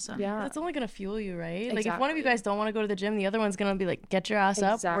 That's awesome. Yeah, that's only gonna fuel you, right? Exactly. Like, if one of you guys don't want to go to the gym, the other one's gonna be like, get your ass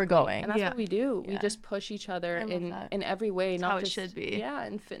up, we're going. And that's what we do. We just push each other in every way. That's not how just, it should be. Yeah,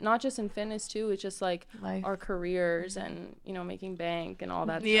 and not just in fitness too. It's just like life, our careers, and, you know, making bank and all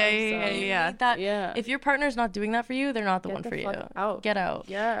that stuff. Yeah. If your partner's not doing that for you, they're not the one for you. Get out.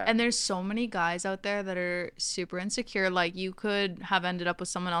 Yeah. And there's so many guys out there that are super insecure. Like, you could have ended up with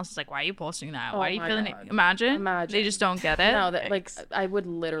someone else. It's like, why are you posting that? Why are you feeling it? Imagine. They just don't get it. No, that, like, I would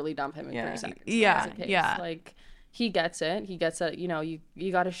literally dump him in 3 seconds. Yeah. Like, he gets it. You know, you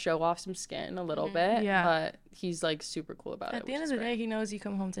got to show off some skin a little bit. Yeah. But he's like super cool about it. At the end of the day, he knows you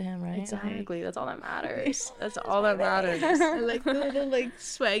come home to him, right? Exactly. That's all that matters. That's all that matters. I like the little like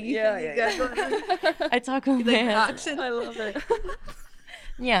swaggy thing you got going on. I talk with my accent. I love it.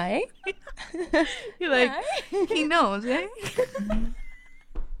 Yeah. You're like, he knows, eh?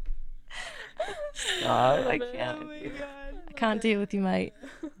 I can't. Oh my god. I can't deal with you, mate.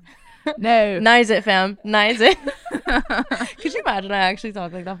 No. Nice it, fam. Nice it. Could you imagine I actually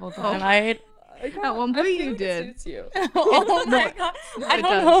talk like that full time? At one point you did. You. Oh my god. I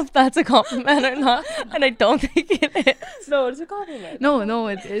don't know if that's a compliment or not, and I don't think it is. No, it's a compliment. No,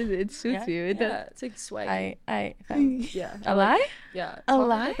 it suits you. It does. It's like swag. Yeah. A lie? Yeah. A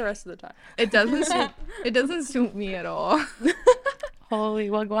lie? Like the rest of the time. It doesn't suit me at all. Holy,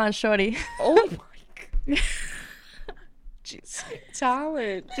 well, go on, shorty. Oh my god. Jeez.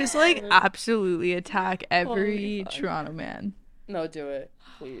 Talent. Just like absolutely attack every Toronto man. No, do it,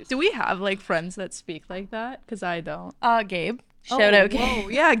 please. Do we have like friends that speak like that? Because I don't. Gabe. Shout out, Gabe. Whoa,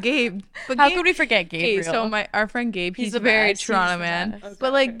 yeah, Gabe. But How could we forget Gabe? So our friend Gabe, he's a very Toronto man. Okay,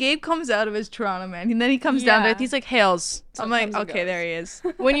 but like Gabe comes out of his Toronto man, and then he comes down to it. He's like Hales. I'm like, okay, there he is.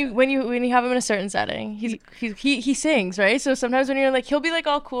 when you have him in a certain setting, he sings, right? So sometimes when you're like, he'll be like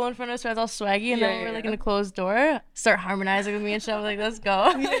all cool in front of his friends, all swaggy, and then we're like in a closed door, start harmonizing with me and stuff. Like, let's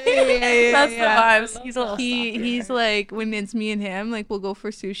go. That's the vibes. He's a little. He's like, when it's me and him, like we'll go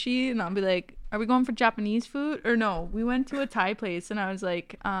for sushi, and I'll be like, are we going for Japanese food? Or no, we went to a Thai place, and I was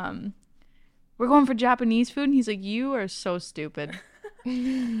like, we're going for Japanese food, and he's like, you are so stupid.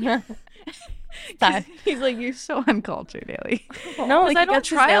 He's like, you're so uncultured, Haley. No, like, I he don't gets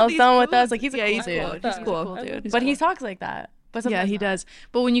his try nails done with us. Like, he's a cool he's dude. cool. He's a cool dude. But he talks like that. But yeah, he does.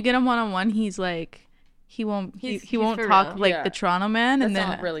 But when you get him one-on-one, he's like, he won't talk like the Toronto man. And that's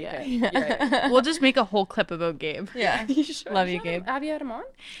then not really good. We'll just make a whole clip about Gabe. Yeah. Love you, Gabe. Have you had him on?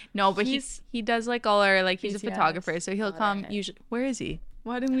 No, but he does like all our, like, he's a photographer, so he'll come usually. Where is he?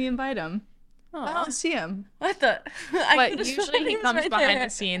 Why didn't we invite him? I don't see him. What the? But usually he comes behind the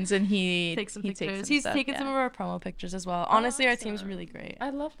scenes and he takes some pictures. He's taken some of our promo pictures as well. Honestly, our team's really great.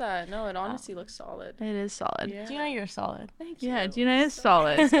 I love that. No, it honestly looks solid. It is solid. Yeah. Gina, you're solid. Thank you. Yeah, Gina is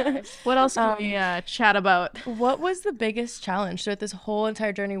solid. What else can we chat about? What was the biggest challenge throughout this whole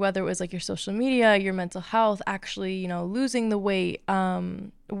entire journey, whether it was like your social media, your mental health, actually, you know, losing the weight?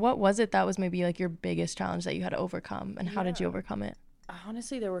 What was it that was maybe like your biggest challenge that you had to overcome, and how did you overcome it?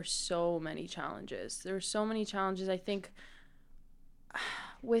 Honestly, there were so many challenges. I think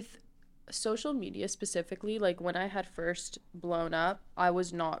with social media specifically, like when I had first blown up, I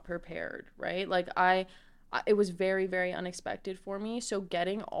was not prepared, right? Like it was very, very unexpected for me. So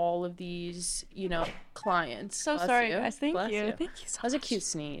getting all of these, you know, clients. So sorry, guys. Thank you. Thank you so much. That was a cute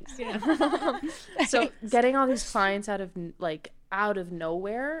sneeze. Yeah. So getting all these clients out of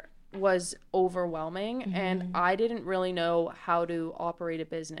nowhere was overwhelming, and I didn't really know how to operate a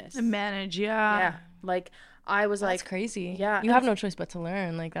businime and manage. Yeah. Like I was that's like, crazy. Yeah, you have no choice but to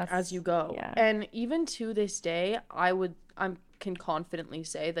learn. Like that's as you go. Yeah. And even to this day, I can confidently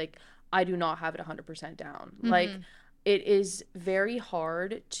say, like, I do not have it 100% down. Like, it is very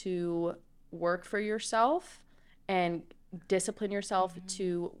hard to work for yourself and discipline yourself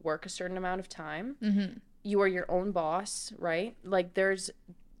to work a certain amount of time. You are your own boss, right? Like, there's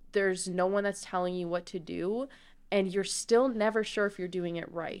no one that's telling you what to do, and you're still never sure if you're doing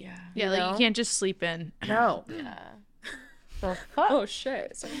it right. Yeah, like you can't just sleep in. No. So oh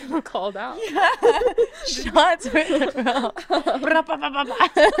shit! Someone called out. Shots right in the mouth.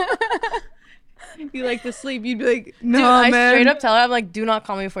 You like to sleep, you'd be like, no, dude, man. I straight up tell her, I'm like, do not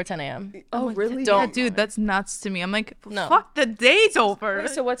call me before 10 a.m. Oh, like, really? Yeah, dude, that's nuts to me. I'm like, No. fuck, the day's over. Wait,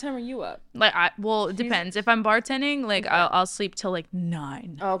 so what time are you up? Like, it depends. If I'm bartending, like, I'll sleep till like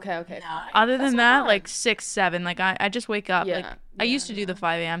 9. Okay. Other than that, like 6, 7. Like, I just wake up. Yeah. Like, I used to do the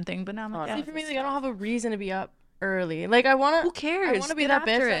 5 a.m. thing, but now I'm like, no. See, for me, like, I don't have a reason to be up early. Like, I want to. who cares? I want to be Get that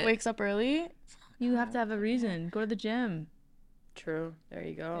bitch after that it. wakes up early. You have to have a reason. Go to the gym. True. There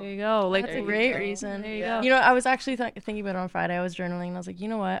you go. There you go. Like, That's a great reason. There you go. You know, I was actually thinking about it on Friday. I was journaling and I was like, you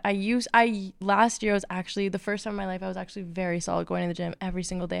know what? Last year was actually the first time in my life I was actually very solid going to the gym every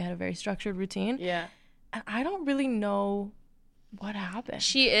single day. I had a very structured routine. Yeah. And I don't really know what happened.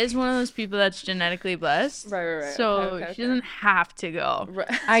 She is one of those people that's genetically blessed. Right. So Okay. she doesn't have to go. Right.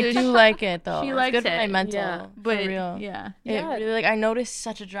 I do like it though. She It's likes good for my it. mental. Yeah. But for real. yeah. It really, like, I noticed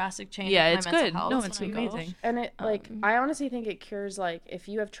such a drastic change. Yeah, in my it's mental good. health No, when it's I go. amazing. And it I honestly think it cures, like, if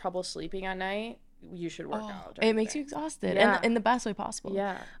you have trouble sleeping at night, you should work out. It makes you exhausted, Yeah. and in the best way possible.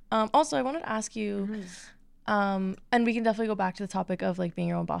 Yeah. Also, I wanted to ask you, and we can definitely go back to the topic of like being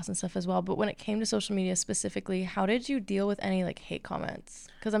your own boss and stuff as well. But when it came to social media specifically, how did you deal with any like hate comments?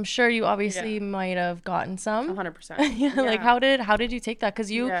 Because I'm sure you obviously might have gotten some. 100%. Yeah. Like how did you take that?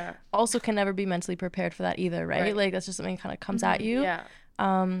 Because you Yeah. also can never be mentally prepared for that either, right? Like that's just something that kind of comes at you. Yeah.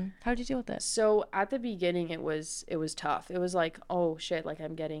 How did you deal with this? So at the beginning, it was tough. It was like, oh shit, like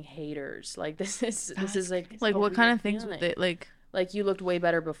I'm getting haters. Like this is like What kind of things with it? Like you looked way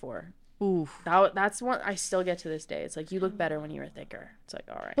better before. Oof. That's what I still get to this day. It's like, you look better when you were thicker. It's like,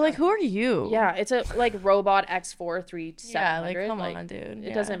 all right. But like, who are you? Yeah, it's a like robot X4 3700. Yeah, like come on, dude.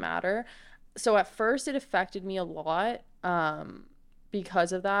 It doesn't matter. So at first it affected me a lot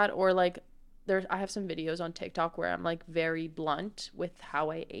because of that. Or like I have some videos on TikTok where I'm like very blunt with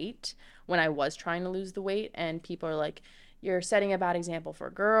how I ate when I was trying to lose the weight, and people are like, you're setting a bad example for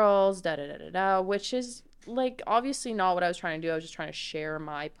girls, which is like obviously not what I was trying to do. I was just trying to share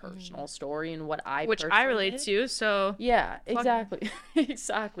my personal story and what I relate to. So yeah,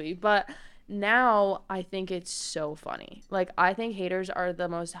 exactly. But now I think it's so funny. Like, I think haters are the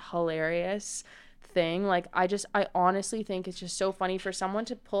most hilarious thing. Like, I honestly think it's just so funny for someone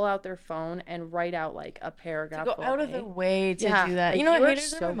to pull out their phone and write out like a paragraph. To go out of their way to do that. Like, you know what? are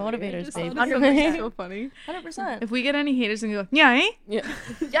Haters so are motivators, babe. 100% so funny. 100%. If we get any haters and go, yeah,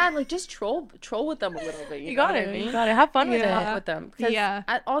 Yeah, like just troll with them a little bit. You got it. You got it. Have fun with it. With them. Yeah.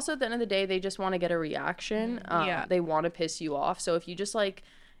 Also, at the end of the day, they just want to get a reaction. They want to piss you off. So if you just like,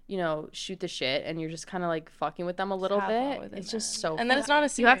 you know, shoot the shit and you're just kind of like fucking with them a little bit, it's just so. And then it's not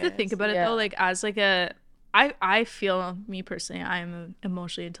a. You have to think about it though, like as like a. I feel, me personally, I am an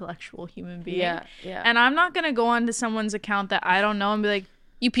emotionally intellectual human being. Yeah. And I'm not going to go onto someone's account that I don't know and be like,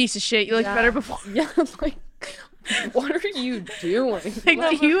 you piece of shit, you look better before. Yeah, like, what are you doing?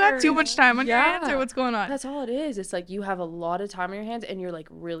 Like you have too much time on your hands, or what's going on? That's all it is. It's like you have a lot of time on your hands and you're like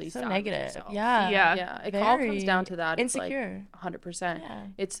really so sad negative. with yourself. Yeah. It all comes down to that. Insecure. It's like 100%. Yeah.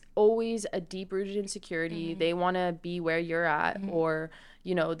 It's always a deep-rooted insecurity. They want to be where you're at, or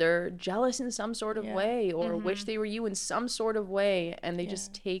you know, they're jealous in some sort of way, or wish they were you in some sort of way, and they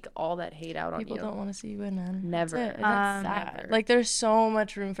just take all that hate out on you. People don't want to see you win, man. Never. That's it. That's sad. Never. Like, there's so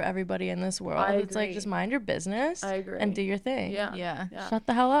much room for everybody in this world. I It's like, agree. just mind your business. I agree. And do your thing. Yeah. Shut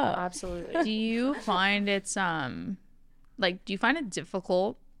the hell up. Absolutely. Do you find it's like, do you find it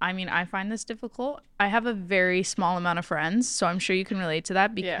difficult? I mean, I find this difficult. I have a very small amount of friends, so I'm sure you can relate to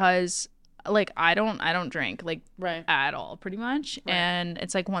that, because like I don't drink like at all, pretty much, and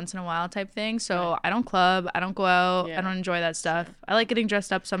it's like once in a while type thing. So I don't club, I don't go out, I don't enjoy that stuff. I like getting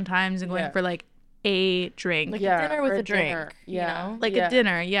dressed up sometimes and going for like a drink. Like a dinner with a drink. Yeah. You know? Like a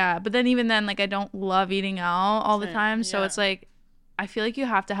dinner, yeah. But then even then, like, I don't love eating out all the time. So it's like, I feel like you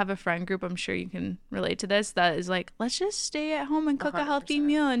have to have a friend group. I'm sure you can relate to this. That is like, let's just stay at home and cook 100%. A healthy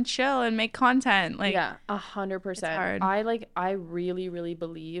meal and chill and make content. Like, 100%. I really, really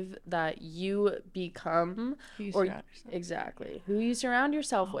believe that you become who you surround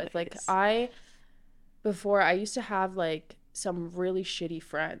yourself with. Like before I used to have like some really shitty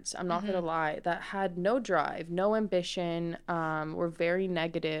friends. I'm not gonna lie, that had no drive, no ambition, were very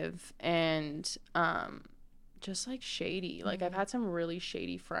negative and just like shady. Like I've had some really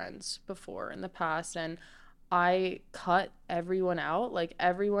shady friends before in the past, and I cut everyone out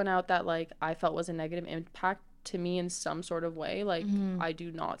that like I felt was a negative impact to me in some sort of way. Like I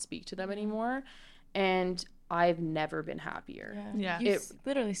do not speak to them anymore, and I've never been happier. You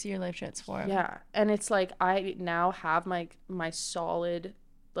literally see your life transform. And it's like I now have my solid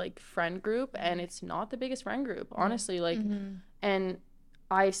like friend group, and it's not the biggest friend group, honestly. Like and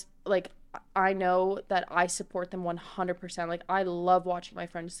I know that I support them 100%. Like I love watching my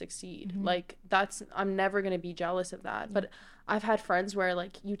friends succeed. Like I'm never going to be jealous of that. But I've had friends where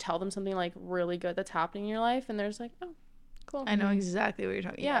like you tell them something like really good that's happening in your life, and they're just like, oh, cool. I know exactly what you're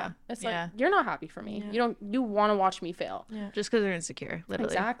talking about. It's like, you're not happy for me. You want to watch me fail. Just because they're insecure,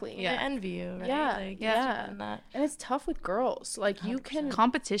 literally. Exactly. They envy you, right? And it's tough with girls. Like 100%. You can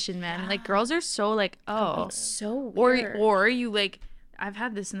competition, man. Like girls are so like, oh, it's so weird. Or you like, I've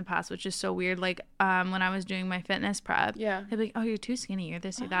had this in the past, which is so weird. Like, when I was doing my fitness prep, they'd be like, "Oh, you're too skinny. You're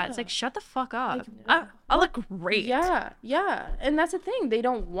this, you're that." It's like, shut the fuck up. Like, I look great. Yeah. And that's the thing. They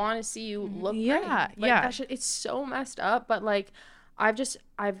don't want to see you look great. Like, that shit, it's so messed up. But like,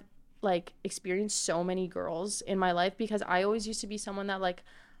 I've like experienced so many girls in my life, because I always used to be someone that like,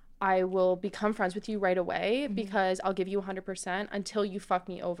 I will become friends with you right away because I'll give you 100% until you fuck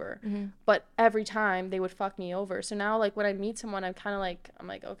me over. But every time they would fuck me over. So now like when I meet someone, I'm like,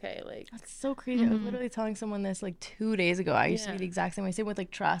 okay, like. That's so crazy. I was literally telling someone this like 2 days ago. I used to be the exact same way. Same with like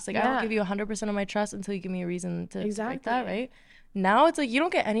trust. Like I don't give you 100% of my trust until you give me a reason to break that, right? Now it's like you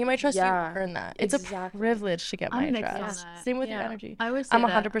don't get any of my trust, you earn that. It's a privilege to get my trust. Same with your energy. I always say I'm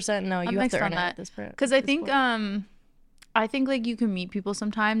 100% no, you have to earn it at this point. Because I think like you can meet people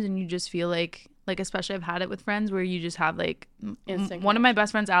sometimes and you just feel like especially I've had it with friends where you just have like one of my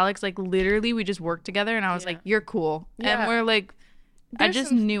best friends, Alex, like literally we just worked together and I was like, you're cool. And we're like, I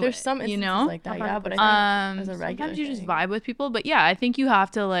just knew there's it, some you know, like that, but I think as a regular sometimes you just vibe with people. But yeah, I think you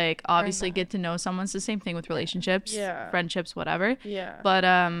have to like obviously get to know someone. It's the same thing with relationships, friendships, whatever. But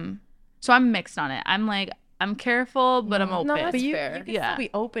so I'm mixed on it. I'm like, I'm careful, but I'm open. No, that's fair. You can still be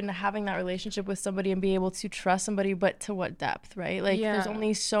open to having that relationship with somebody and be able to trust somebody, but to what depth, right? Like there's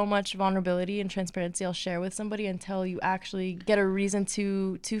only so much vulnerability and transparency I'll share with somebody until you actually get a reason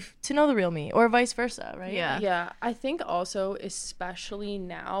to know the real me, or vice versa, right? Yeah. I think also, especially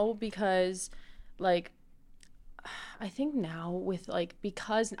now, because like I think now with like,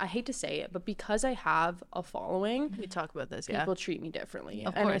 because I hate to say it, but because I have a following, we talk about this, people treat me differently.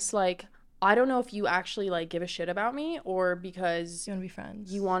 Of and course. It's like, I don't know if you actually like give a shit about me, or because you want to be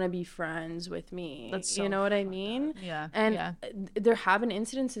friends. You want to be friends with me. That's so you know what I mean? Yeah. And there have been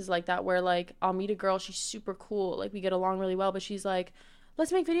incidences like that where like I'll meet a girl, she's super cool, like we get along really well, but she's like,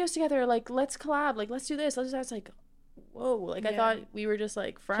 let's make videos together, like let's collab, like let's do this, let's do that. It's like, whoa, like I thought we were just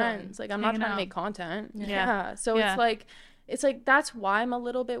like friends. Like I'm not trying to make content. So it's like that's why I'm a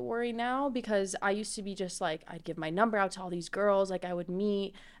little bit worried now, because I used to be just like, I'd give my number out to all these girls, like I would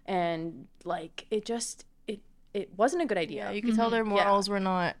meet, and like it wasn't a good idea. You could tell their morals were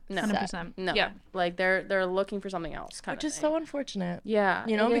not 100%. No. Like they're looking for something else, which is so unfortunate. You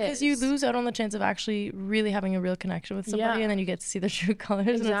know, because you lose out on the chance of actually really having a real connection with somebody, and then you get to see their true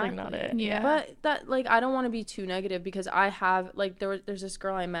colors, and it's like not it. But that, like, I don't want to be too negative, because I have like there's this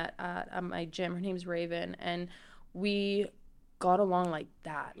girl I met at my gym. Her name's Raven, and we got along like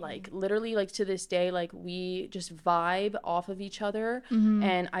that, like literally, like to this day, like we just vibe off of each other,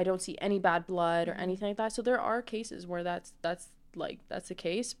 and I don't see any bad blood or anything like that. So there are cases where that's the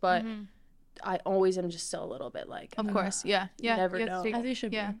case, but I always am just still a little bit like, of course, you never know, as you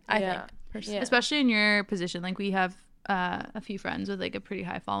should be. I think personally, especially in your position, like we have a few friends with like a pretty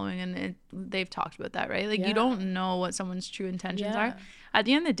high following, and they've talked about that, right? Like you don't know what someone's true intentions are. At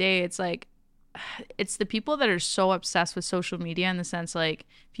the end of the day, it's like, it's the people that are so obsessed with social media, in the sense like,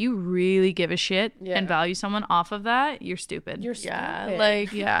 if you really give a shit and value someone off of that, you're stupid. Go sit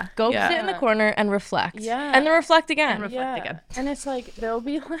in the corner and reflect, and then reflect again, and it's like there'll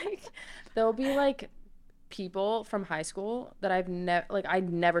be like people from high school that I've never, like, I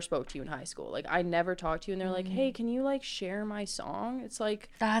never spoke to you in high school. Like, I never talked to you, and they're like, hey, can you, like, share my song? It's like,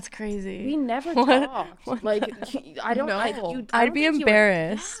 that's crazy. We never talked. Like, I don't know. I'd be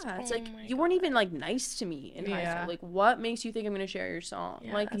embarrassed. It's like, you weren't even, like, nice to me in high school. Like, what makes you think I'm gonna share your song?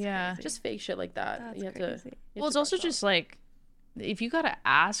 Like, just fake shit like that. That's you have crazy. to. Well, it's also just like, if you gotta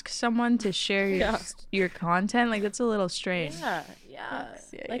ask someone to share your content, like, that's a little strange.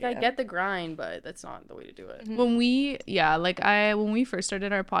 Like, I get the grind, but that's not the way to do it. When we first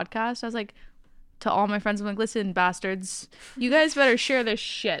started our podcast, I was like, to all my friends, I'm like, listen, bastards, you guys better share this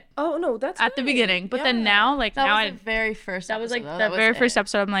shit. Oh no, that's at the beginning. But then now, like, that now was the very first that was like episode, the very first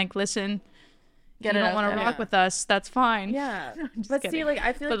episode. I'm like, listen, you don't want to rock with us, that's fine. But see, like,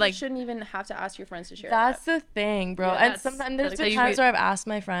 I feel like you shouldn't even have to ask your friends to share. That's the thing, bro. And sometimes there's been times where I've asked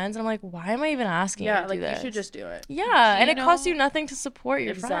my friends, and I'm like, why am I even asking you to do this? You should just do it. And it costs you nothing to support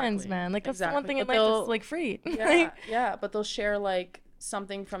your friends, man. Like, that's the one thing in life that's, like, free. But they'll share, like,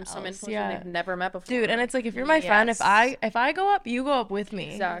 something from some influencer they've never met before. Dude, and it's like, if you're my friend, if I go up, you go up with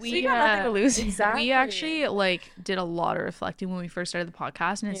me. Exactly. So you got nothing to lose. Exactly. We actually, like, did a lot of reflecting when we first started the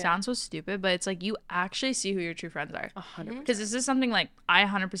podcast, and it sounds so stupid, but it's like, you actually see who your true friends are. 100%. Because this is something, like, I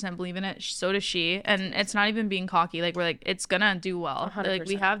 100% believe in it, so does she, and it's not even being cocky. Like, we're like, it's gonna do well. 100%. Like,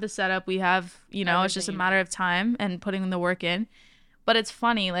 we have the setup, we have, you know, it's just a matter of time and putting the work in. But it's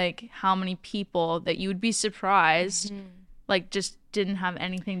funny, like, how many people that you would be surprised, like, just didn't have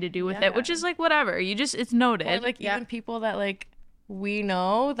anything to do with it, which is, like, whatever. You just, it's noted. Or, like, even people that, like, we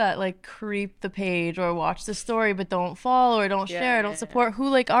know that, like, creep the page or watch the story but don't follow or don't share or don't support, who,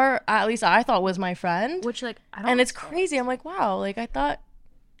 like, are, at least I thought was my friend. Which, like, I don't. And it's crazy. I'm like, wow, like, I thought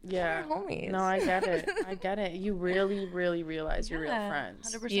Yeah. Homies. No, I get it. I get it. You really, really realize you're real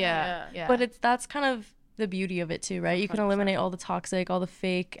friends. 100%. Yeah. But that's kind of the beauty of it too, right? You can 100%. eliminate all the toxic, all the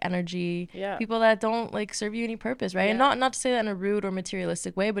fake energy, Yeah. people that don't like serve you any purpose, right? Yeah. And not to say that in a rude or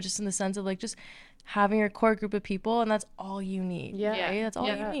materialistic way, but just in the sense of like just having your core group of people, and that's all you need. Yeah. Right? That's all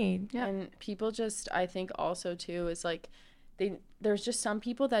you need. Yeah. And people just, I think also too, is like there's just some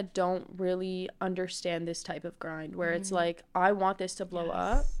people that don't really understand this type of grind where it's like, I want this to blow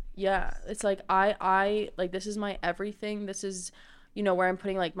up. Yeah. It's like, I like, this is my everything. This is, you know, where I'm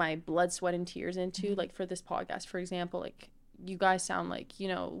putting like my blood, sweat, and tears into, like for this podcast, for example, like you guys sound like, you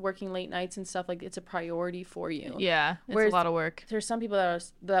know, working late nights and stuff, like it's a priority for you. Yeah. It's Whereas a lot of work. There's some people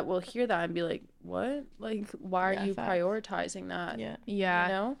that will hear that and be like, what? Like, why are you prioritizing that? Yeah. Yeah.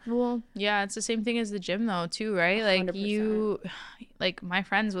 You know? Well, yeah, it's the same thing as the gym though, too, right? Like 100%. like my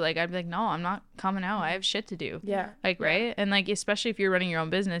friends were like, I'd be like, no, I'm not coming out. I have shit to do. Yeah. Like, right? And like, especially if you're running your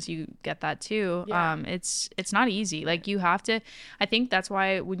own business, you get that too. Yeah. It's not easy. Like you have to, I think that's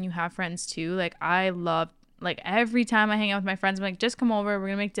why when you have friends too, like I love, like every time I hang out with my friends, I'm like, just come over, we're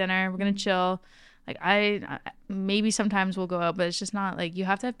gonna make dinner, we're gonna chill. Like I maybe sometimes we'll go out, but it's just not like, you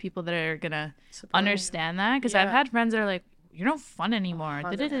have to have people that are gonna understand that, because I've had friends that are like, you're no fun anymore. I'm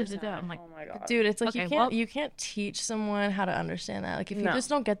like, oh my God. Dude, it's like Okay, you can't teach someone how to understand that. Like if you No. just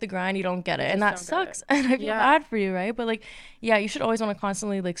don't get the grind, you don't get it, and that Just don't get sucks. And I feel Yeah. bad for you, right? But like, yeah, you should always want to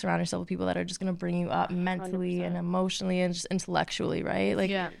constantly like surround yourself with people that are just gonna bring you up mentally and emotionally and just intellectually, right? Like,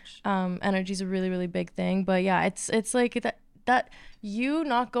 yeah. energy is a really really big thing. But yeah, it's like that you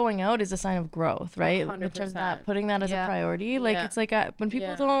not going out is a sign of growth, right? In terms of that, 100%. putting that as a priority. Like Yeah. it's like when people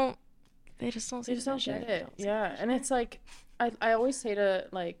Yeah. don't, they just don't see They just don't shit. get it. Yeah. And it's like, I always say to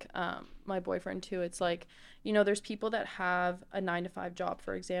like my boyfriend too, it's like, you know, there's people that have a 9-to-5 job,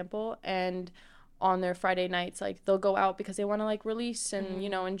 for example, and on their Friday nights, like they'll go out because they want to like release and, you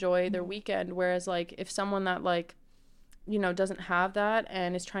know, enjoy their weekend. Whereas like if someone that like, you know, doesn't have that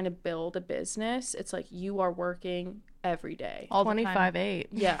and is trying to build a business, it's like you are working every day. All the time. 25/8.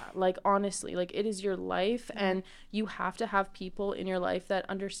 Yeah, like honestly, like it is your life, and you have to have people in your life that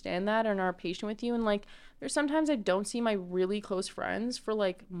understand that and are patient with you. And like there's sometimes I don't see my really close friends for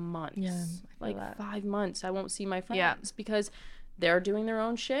like months. Yeah, like 5 months I won't see my friends Yeah. because they're doing their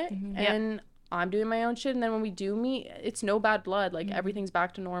own shit and I'm doing my own shit, and then when we do meet, it's no bad blood. Like everything's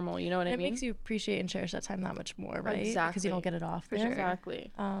back to normal. You know what I It mean? makes you appreciate and cherish that time that much more, right? Because Exactly. you don't get it off. For sure.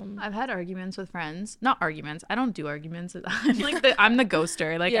 Exactly. I've had arguments with friends. Not arguments. I don't do arguments. I'm like I'm the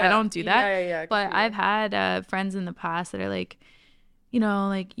ghoster. Like I don't do that. Yeah. But I've had friends in the past that are like, you know,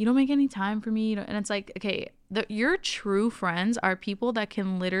 like you don't make any time for me. And it's like, okay, your true friends are people that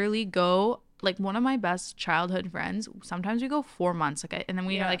can literally go. Like one of my best childhood friends, sometimes we go 4 months, like, and then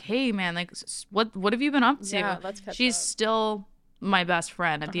we are like, hey man, like what have you been up to? Yeah, let's catch She's up. still my best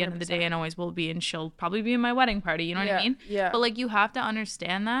friend at the end of the day, and always will be, and she'll probably be in my wedding party, you know what I mean? Yeah. But like you have to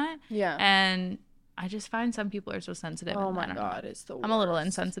understand that. Yeah. And I just find some people are so sensitive. Oh my God, it's the worst. I'm a little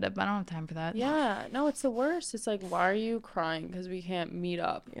insensitive, but I don't have time for that. Yeah, no, it's the worst. It's like, why are you crying because we can't meet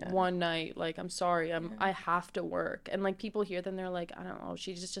up one night? Like, I'm sorry, I have to work. And like people hear them, they're like, I don't know,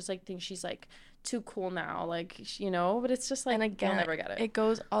 she just like thinks she's like too cool now, like, you know. But it's just like, and again, they'll never get it.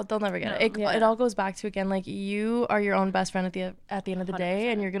 They'll never get it. It all goes back to, again, like, you are your own best friend at the end of the 100%.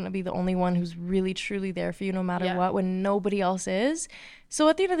 Day, and you're gonna be the only one who's really truly there for you no matter what, when nobody else is. So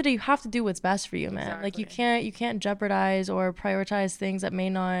at the end of the day, you have to do what's best for you, man. Exactly. Like, you can't jeopardize or prioritize things that may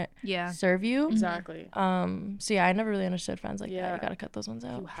not serve you. Exactly. So yeah, I never really understood friends like that. You gotta cut those ones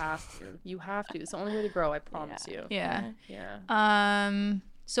out. You have to. It's the only way to grow, I promise you. Yeah.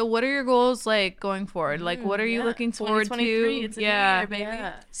 So what are your goals, like, going forward? Like, what are you looking forward to? It's a new year, baby.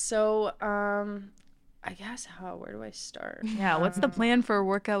 Yeah. So I guess where do I start? Yeah, what's the plan for a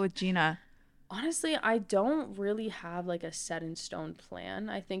workout with Gina? Honestly, I don't really have like a set in stone plan.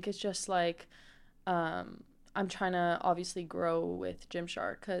 I think it's just like I'm trying to obviously grow with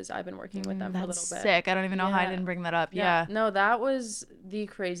Gymshark because I've been working with them for a little bit. Sick. I don't even know how I didn't bring that up. Yeah. No, that was the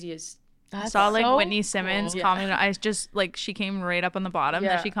craziest. I saw like so Whitney Simmons commented. I just like, she came right up on the bottom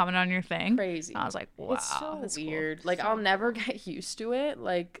that she commented on your thing. Crazy. I was like, wow, it's so that's weird. Cool. Like, I'll never get used to it.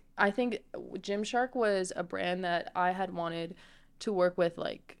 Like, I think Gymshark was a brand that I had wanted to work with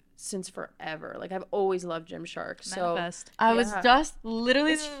like since forever. Like, I've always loved Gymshark. So I was just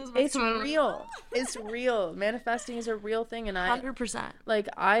literally it's real. It's real. Manifesting is a real thing, and 100%. Like,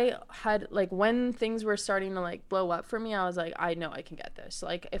 I had like, when things were starting to like blow up for me, I was like, I know I can get this.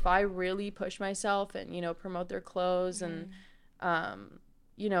 Like, if I really push myself and, you know, promote their clothes and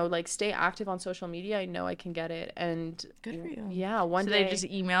you know, like, stay active on social media, I know I can get it. And good for you. Yeah, one day they just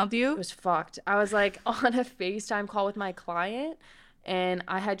emailed you? It was fucked. I was like on a FaceTime call with my client, and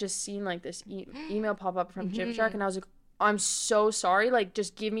I had just seen like this email pop up from Gymshark, and I was like, I'm so sorry. Like,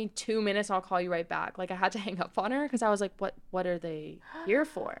 just give me 2 minutes and I'll call you right back. Like, I had to hang up on her because I was like, what are they here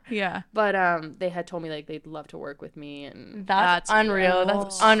for? Yeah. But they had told me like they'd love to work with me, and that's unreal.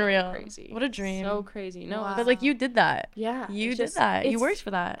 That's unreal. Crazy. What a dream. So crazy. No, but like, you did that. Yeah. You did that. You worked for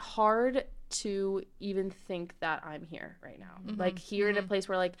that. Hard to even think that I'm here right now. Like, here in a place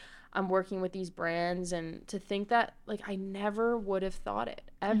where like I'm working with these brands, and to think that like I never would have thought it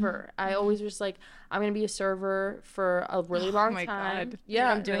ever. I always was like, I'm gonna be a server for a really long time. God. Yeah,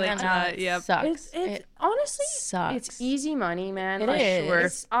 I'm doing that now. Yep. Sucks. It honestly sucks. It's easy money, man. It like,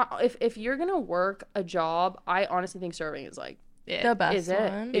 is. If you're gonna work a job, I honestly think serving is like the best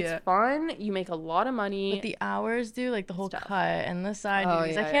one. It's fun. You make a lot of money. But the hours, dude, like the whole cut and the side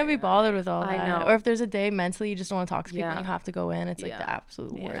duties. I can't be bothered with all that. I know. Or if there's a day mentally you just don't want to talk to people and you have to go in, it's like the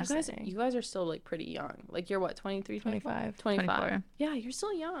absolute worst thing. You guys are still like pretty young. Like, you're what, 23, 25? 24. Yeah, you're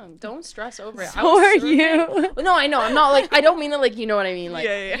still young. Don't stress over it. So are you. No, I know. I'm not like, I don't mean that like, you know what I mean? Like,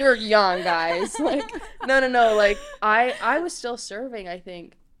 you're young, guys. Like, no. Like, I was still serving, I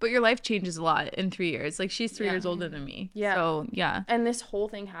think. But your life changes a lot in 3 years. Like, she's 3 years older than me. Yeah. So, yeah. And this whole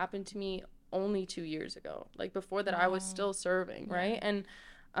thing happened to me only 2 years ago. Like, before that, I was still serving, right? And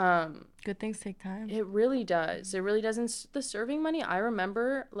good things take time. It really does. It really does. And the serving money, I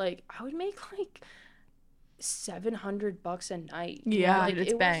remember, like, I would make like $700 a night. Yeah, like,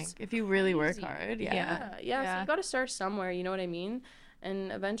 it's bank if you really work hard. Yeah. So you got to start somewhere. You know what I mean?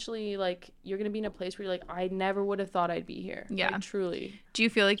 And eventually, like, you're going to be in a place where you're like, I never would have thought I'd be here. Yeah. Like, truly. Do you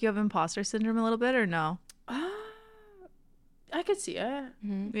feel like you have imposter syndrome a little bit, or no? I could see it.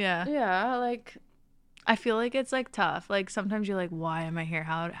 Yeah. Yeah, like, I feel like it's, like, tough. Like, sometimes you're like, why am I here?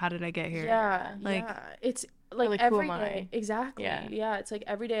 How did I get here? Yeah. Like, it's like every day. Exactly. Yeah. It's like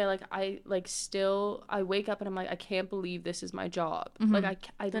every day, like, I wake up and I'm like, I can't believe this is my job. Like,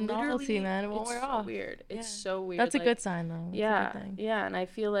 I the literally, novelty, man, it won't wear off. Weird. It's so weird. That's like, a good sign, though. That's a good thing. Yeah, and I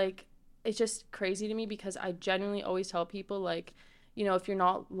feel like it's just crazy to me because I genuinely always tell people, like, you know, if you're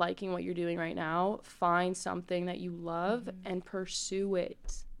not liking what you're doing right now, find something that you love and pursue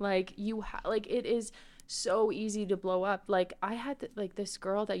it. Like, like, it is so easy to blow up. Like, I had like this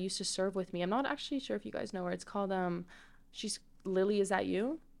girl that used to serve with me. I'm not actually sure if you guys know her. It's called she's Lily. Is that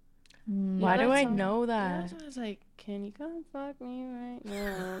you? Why do I know that? I was like, can you come fuck me right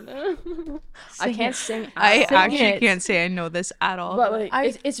now? I can't sing. I actually can't say I know this at all. But like,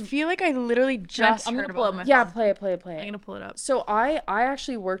 I feel like I literally just I'm heard gonna pull up my phone. Yeah, play it. I'm gonna pull it up. So I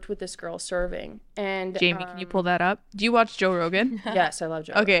actually worked with this girl serving, and Jamie, can you pull that up? Do you watch Joe Rogan? Yes, I love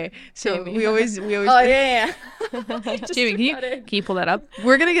Joe. Okay, so Jamie. we always. Oh yeah. Jamie, can you pull that up?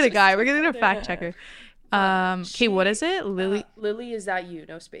 We're gonna get a guy. We're gonna get a fact checker. Okay, what is it? Lily. Lily, is that you?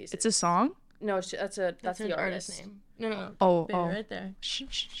 No spaces. It's a song. No, that's the artist name. No. Oh, right there.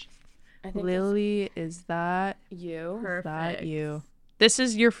 I think Lily, is that you? Perfect. Is that you? This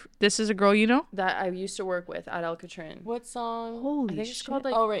is a girl you know? That I used to work with at El Catrin. What song? Holy I think it's shit. called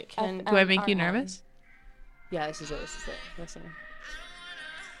like. Oh right. Do I make you nervous? Yeah, this is it. Listen.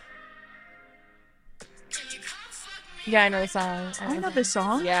 Yeah, I know the song. I know this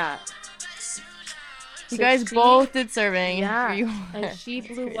song. Yeah. You guys both did serving. Yeah. And she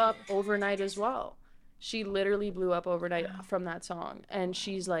blew up overnight as well. She literally blew up overnight from that song. And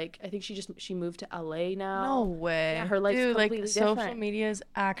she's like, I think she moved to LA now. No way. Yeah, her life's completely different. Social media is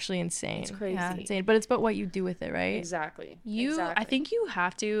actually insane. It's crazy. Yeah, insane. But it's about what you do with it, right? Exactly. I think you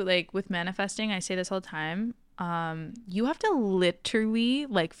have to, like, with manifesting, I say this all the time, you have to literally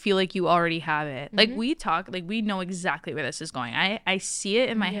like feel like you already have it. Like we talk, like we know exactly where this is going. I see it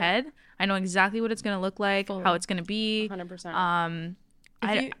in my head. I know exactly what it's gonna look like, how it's gonna be. 100%.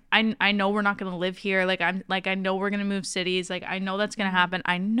 I know we're not gonna live here. Like I know we're gonna move cities. Like I know that's gonna happen.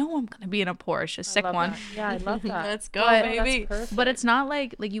 I know I'm gonna be in a Porsche, a sick one. That. Yeah, I love that. Let's go, baby. But it's not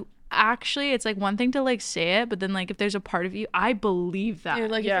like you actually, it's like one thing to like say it, but then like if there's a part of you, I believe that.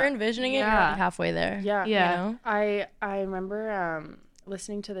 Dude, like if you're envisioning it, you're already halfway there. Yeah. Yeah. You know? I remember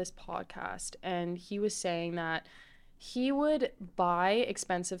listening to this podcast, and he was saying that he would buy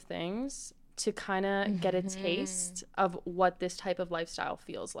expensive things to kind of get a taste of what this type of lifestyle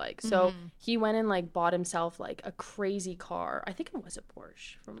feels like. So he went and like bought himself like a crazy car. I think it was a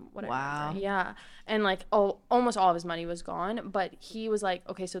Porsche from what I remember. Yeah. And like almost all of his money was gone, but he was like,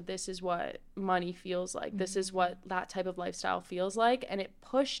 okay, so this is what money feels like. This is what that type of lifestyle feels like. And it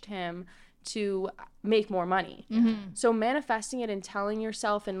pushed him to make more money. So manifesting it and telling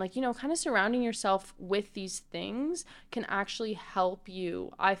yourself and like, you know, kind of surrounding yourself with these things can actually help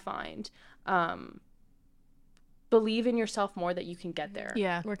you, I find, believe in yourself more that you can get there.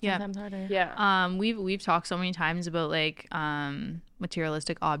 Work 10 times harder. We've talked so many times about like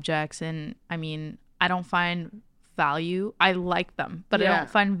materialistic objects, and I mean, I don't find value. I like them, but I don't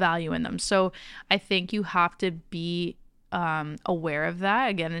find value in them. So I think you have to be aware of that.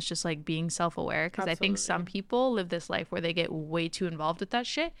 Again, it's just like being self-aware, because I think some people live this life where they get way too involved with that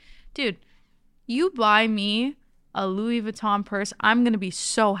shit. Dude, you buy me a Louis Vuitton purse, I'm gonna be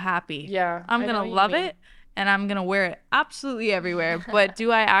so happy. I'm gonna love it, and I'm gonna wear it absolutely everywhere. But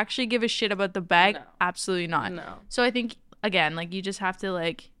do I actually give a shit about the bag? No. Absolutely not. No. So I think, again, like you just have to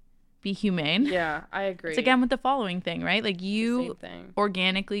like be humane. Yeah, I agree. It's again with the following thing, right? Like you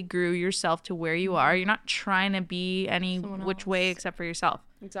organically grew yourself to where you are. You're not trying to be any which way except for yourself.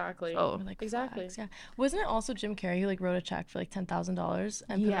 Exactly. So, like exactly. Flags, yeah. Wasn't it also Jim Carrey who like wrote a check for like $10,000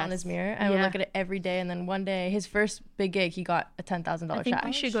 and put it on his mirror and would look at it every day, and then one day his first big gig he got a $10,000 check.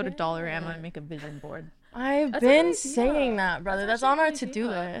 I should go to Dollarama and make a vision board. I've been saying that, brother. That's on our to-do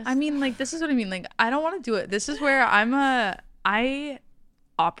list. I mean, like this is what I mean. Like I don't want to do it. This is where I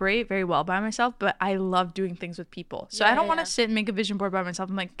operate very well by myself, but I love doing things with people. So I don't want to sit and make a vision board by myself.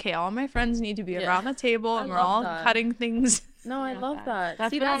 I'm like, okay, all my friends need to be around the table and we're all cutting things. No, I love that.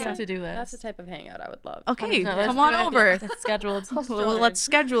 That's on to-do list. That's the type of hangout I would love. Okay, come on over. It's scheduled. Let's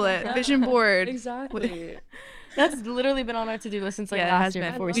schedule it. Vision board. Exactly. That's literally been on our to-do list since like last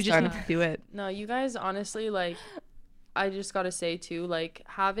year before we started. Just need to do it. No, you guys, honestly, like, I just gotta say too, like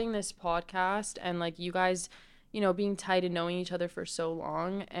having this podcast and like you guys, you know, being tight and knowing each other for so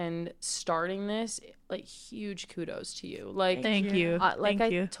long and starting this, like huge kudos to you. Like thank you.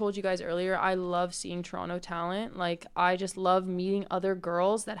 I told you guys earlier, I love seeing Toronto talent. Like I just love meeting other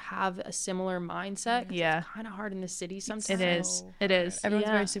girls that have a similar mindset. It's kind of hard in the city sometimes. It is. Everyone's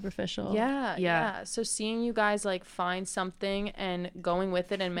very superficial. Yeah. So seeing you guys like find something and going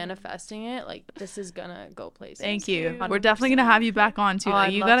with it and manifesting it, like this is gonna go places. Thank you. 100%. We're definitely gonna have you back on too.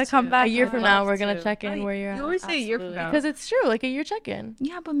 Like, you gotta come back a year from now. We're gonna check in where you're at. You always say a year from now because it's true. Like a year check-in.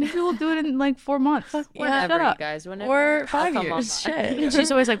 Yeah, but maybe we'll do it in like 4 months. Whenever, you guys. Whenever. Or 5 years. Shit.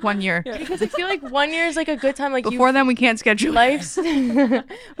 She's always like 1 year. Because I feel like 1 year is like a good time. Like before then, we can't schedule life's.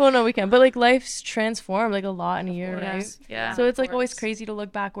 Well, no, we can. But like life's transformed like a lot in a year, right? Yeah. So it's like always crazy to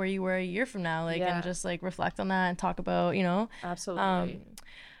look back where you were a year from now, like and just like reflect on that and talk about, you know. Absolutely.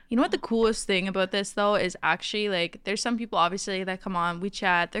 You know what the coolest thing about this though is actually like there's some people obviously that come on, we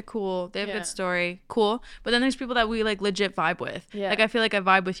chat, they're cool, they have a good story, cool. But then there's people that we like legit vibe with. Yeah. Like I feel like I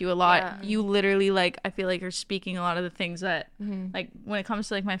vibe with you a lot. Yeah. You literally like I feel like you're speaking a lot of the things that like when it comes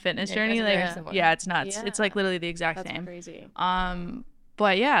to like my fitness journey, like it's nuts. Yeah. It's like literally the exact same. That's crazy.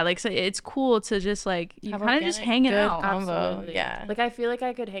 But yeah, like so it's cool to just like you kind of just hang it out. Absolutely. Yeah. Like I feel like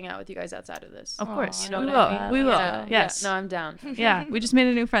I could hang out with you guys outside of this. Of course. You know we will. Yeah. Yes. No, I'm down. Yeah. We just made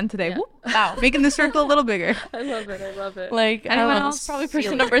a new friend today. Yeah. Wow. Making the circle a little bigger. I love it. Like anyone else? Probably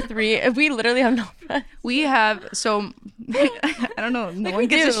person number 3. We literally have no friends. We have so I don't know. No one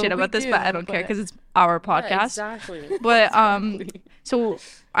gives a shit about this, but I don't care because it's our podcast. Yeah, exactly. But So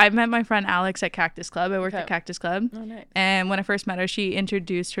I met my friend Alex at Cactus Club. I worked at Cactus Club. Oh, nice. And when I first met her, she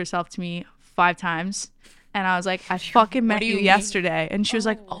introduced herself to me 5 times. And I was like, I fucking met you yesterday. And she was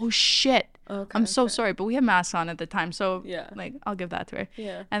like, oh shit. Okay, I'm so sorry. But we had masks on at the time. So like, I'll give that to her.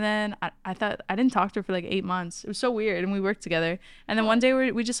 Yeah. And then I thought, I didn't talk to her for like 8 months. It was so weird. And we worked together. And then one day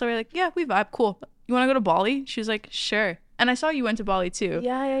we just were like, yeah, we vibe. Cool. You want to go to Bali? She was like, sure. And I saw you went to Bali too.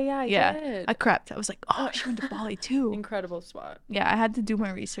 Yeah. I did. I crept. I was like, oh, she went to Bali too. Incredible spot. Yeah, I had to do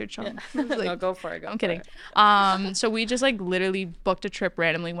my research on. Yeah. Like, no, go for it. I'm kidding. So we just like literally booked a trip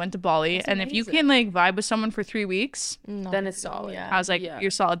randomly, went to Bali, and if you can like vibe with someone for 3 weeks, then it's solid. Yeah. I was like,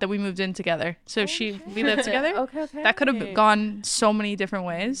 you're solid. Then we moved in together. So we lived together. Okay. That could have gone so many different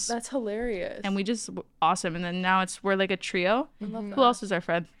ways. That's hilarious. And we just awesome. And then now we're like a trio. Who else is our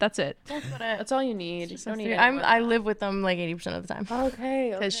friend? That's it. That's all you need. You don't need I live with them like 80% of the time.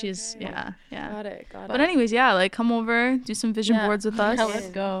 Okay. Because she's yeah. Got it. But anyways, yeah, like come over, do some vision boards with us. Yeah, let's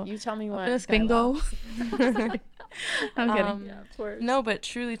go. You tell me what. Bingo. I'm kidding. Yeah, of course. No, but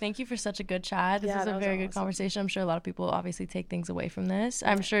truly, thank you for such a good chat. This was a very good conversation. I'm sure a lot of people obviously take things away from this.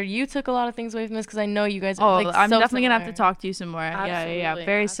 I'm sure you took a lot of things away from this because I know you guys are I'm definitely gonna have to talk to you some more. Yeah.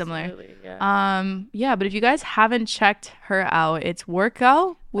 Very similar. Yeah. But if you guys haven't checked her out, it's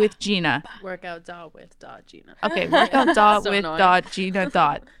Workout with Gina. Workout.with.Gina. Okay, workout.with.Gina.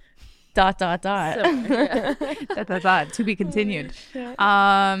 Dot. To be continued.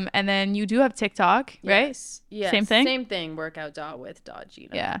 And then you do have TikTok, right? Yes. Same thing? Same thing.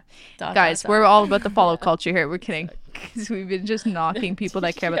 Workout.with.Gina. Yeah. Guys, we're all about the follow culture here. We're kidding. Because we've been just knocking people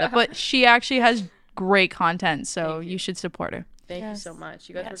that care about that. But she actually has great content, so you should support her. Thank you so much.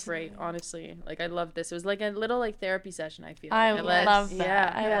 You guys were great, honestly. Like, I love this. It was like a little like therapy session, I feel. I love that.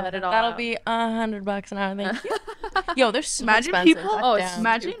 Yeah, I let it all That'll out. be $100 an hour. Thank you. Yo, they're so imagine expensive. people.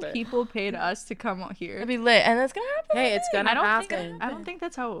 Imagine people paid us to come out here. It'd be lit, and that's gonna happen. Hey, it's gonna happen. I don't think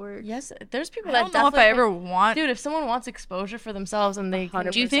that's how it works. Yes, there's people I don't know if I ever want. Dude, if someone wants exposure for themselves and they,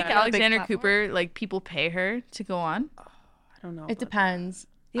 do you think Alexander Cooper like people pay her to go on? I don't know. It depends.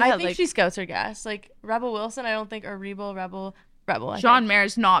 Yeah, I think she scouts her guests. Like Rebel Wilson, I don't think, or Rebel. John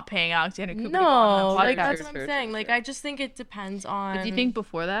Mayer's not paying Alexander Cooper. No, like that's what I'm saying. Like I just think it depends on. But do you think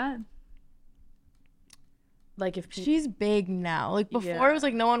before that? Like if she's big now, like before it was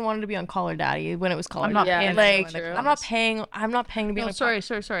like no one wanted to be on Call Her Daddy when it was Call Her Daddy. I'm not paying to be on.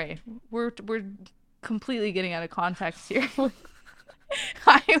 Sorry. We're completely getting out of context here.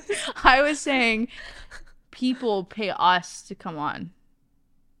 I was saying people pay us to come on.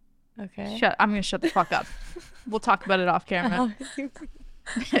 Okay. I'm gonna shut the fuck up. We'll talk about it off camera.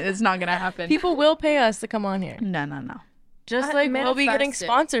 It's not gonna happen. People will pay us to come on here. No. Just like we'll be getting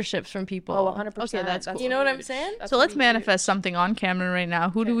sponsorships from people. Oh, 100%. Okay, that's cool. You know what I'm saying? So let's manifest something on camera right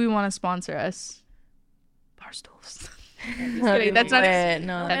now. Who do we want to sponsor us? Barstools. That's not it.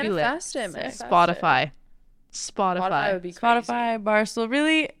 No, that'd be lit. Spotify would be crazy. Spotify, Barstool,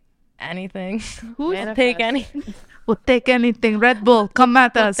 really anything. Who's take anything? We'll take anything. Red Bull, come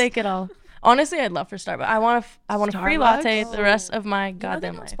at us. We'll take it all. Honestly, I'd love for Starbucks. I want a free latte the rest of my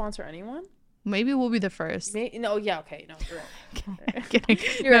goddamn life. Sponsor anyone? Maybe we'll be the first. Okay, no, you're right. Kidding.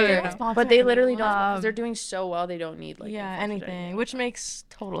 You're right. But they literally don't. Because they're doing so well, they don't need like anything, which makes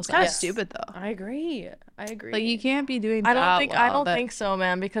total sense. Kind of stupid though. I agree. Like you can't be doing. I don't think so,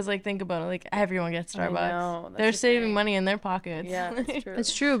 man. Because like think about it. Like everyone gets Starbucks. They're saving money in their pockets. Yeah, that's true.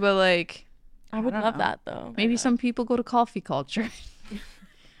 It's true, but like. I would love that though. Maybe some people go to coffee culture.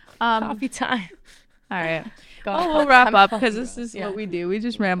 Coffee time. All right. We'll wrap up because this is what we do. We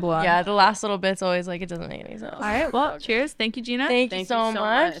just ramble on. Yeah, the last little bit's always like it doesn't make any sense. All right. Well, cheers. Thank you, Gina. Thank you so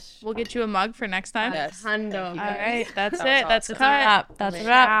much. We'll get you a mug for next time. Yes. All right. That's it. Awesome. That's a wrap. That's a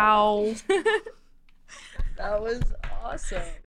wrap. Wow. That was awesome.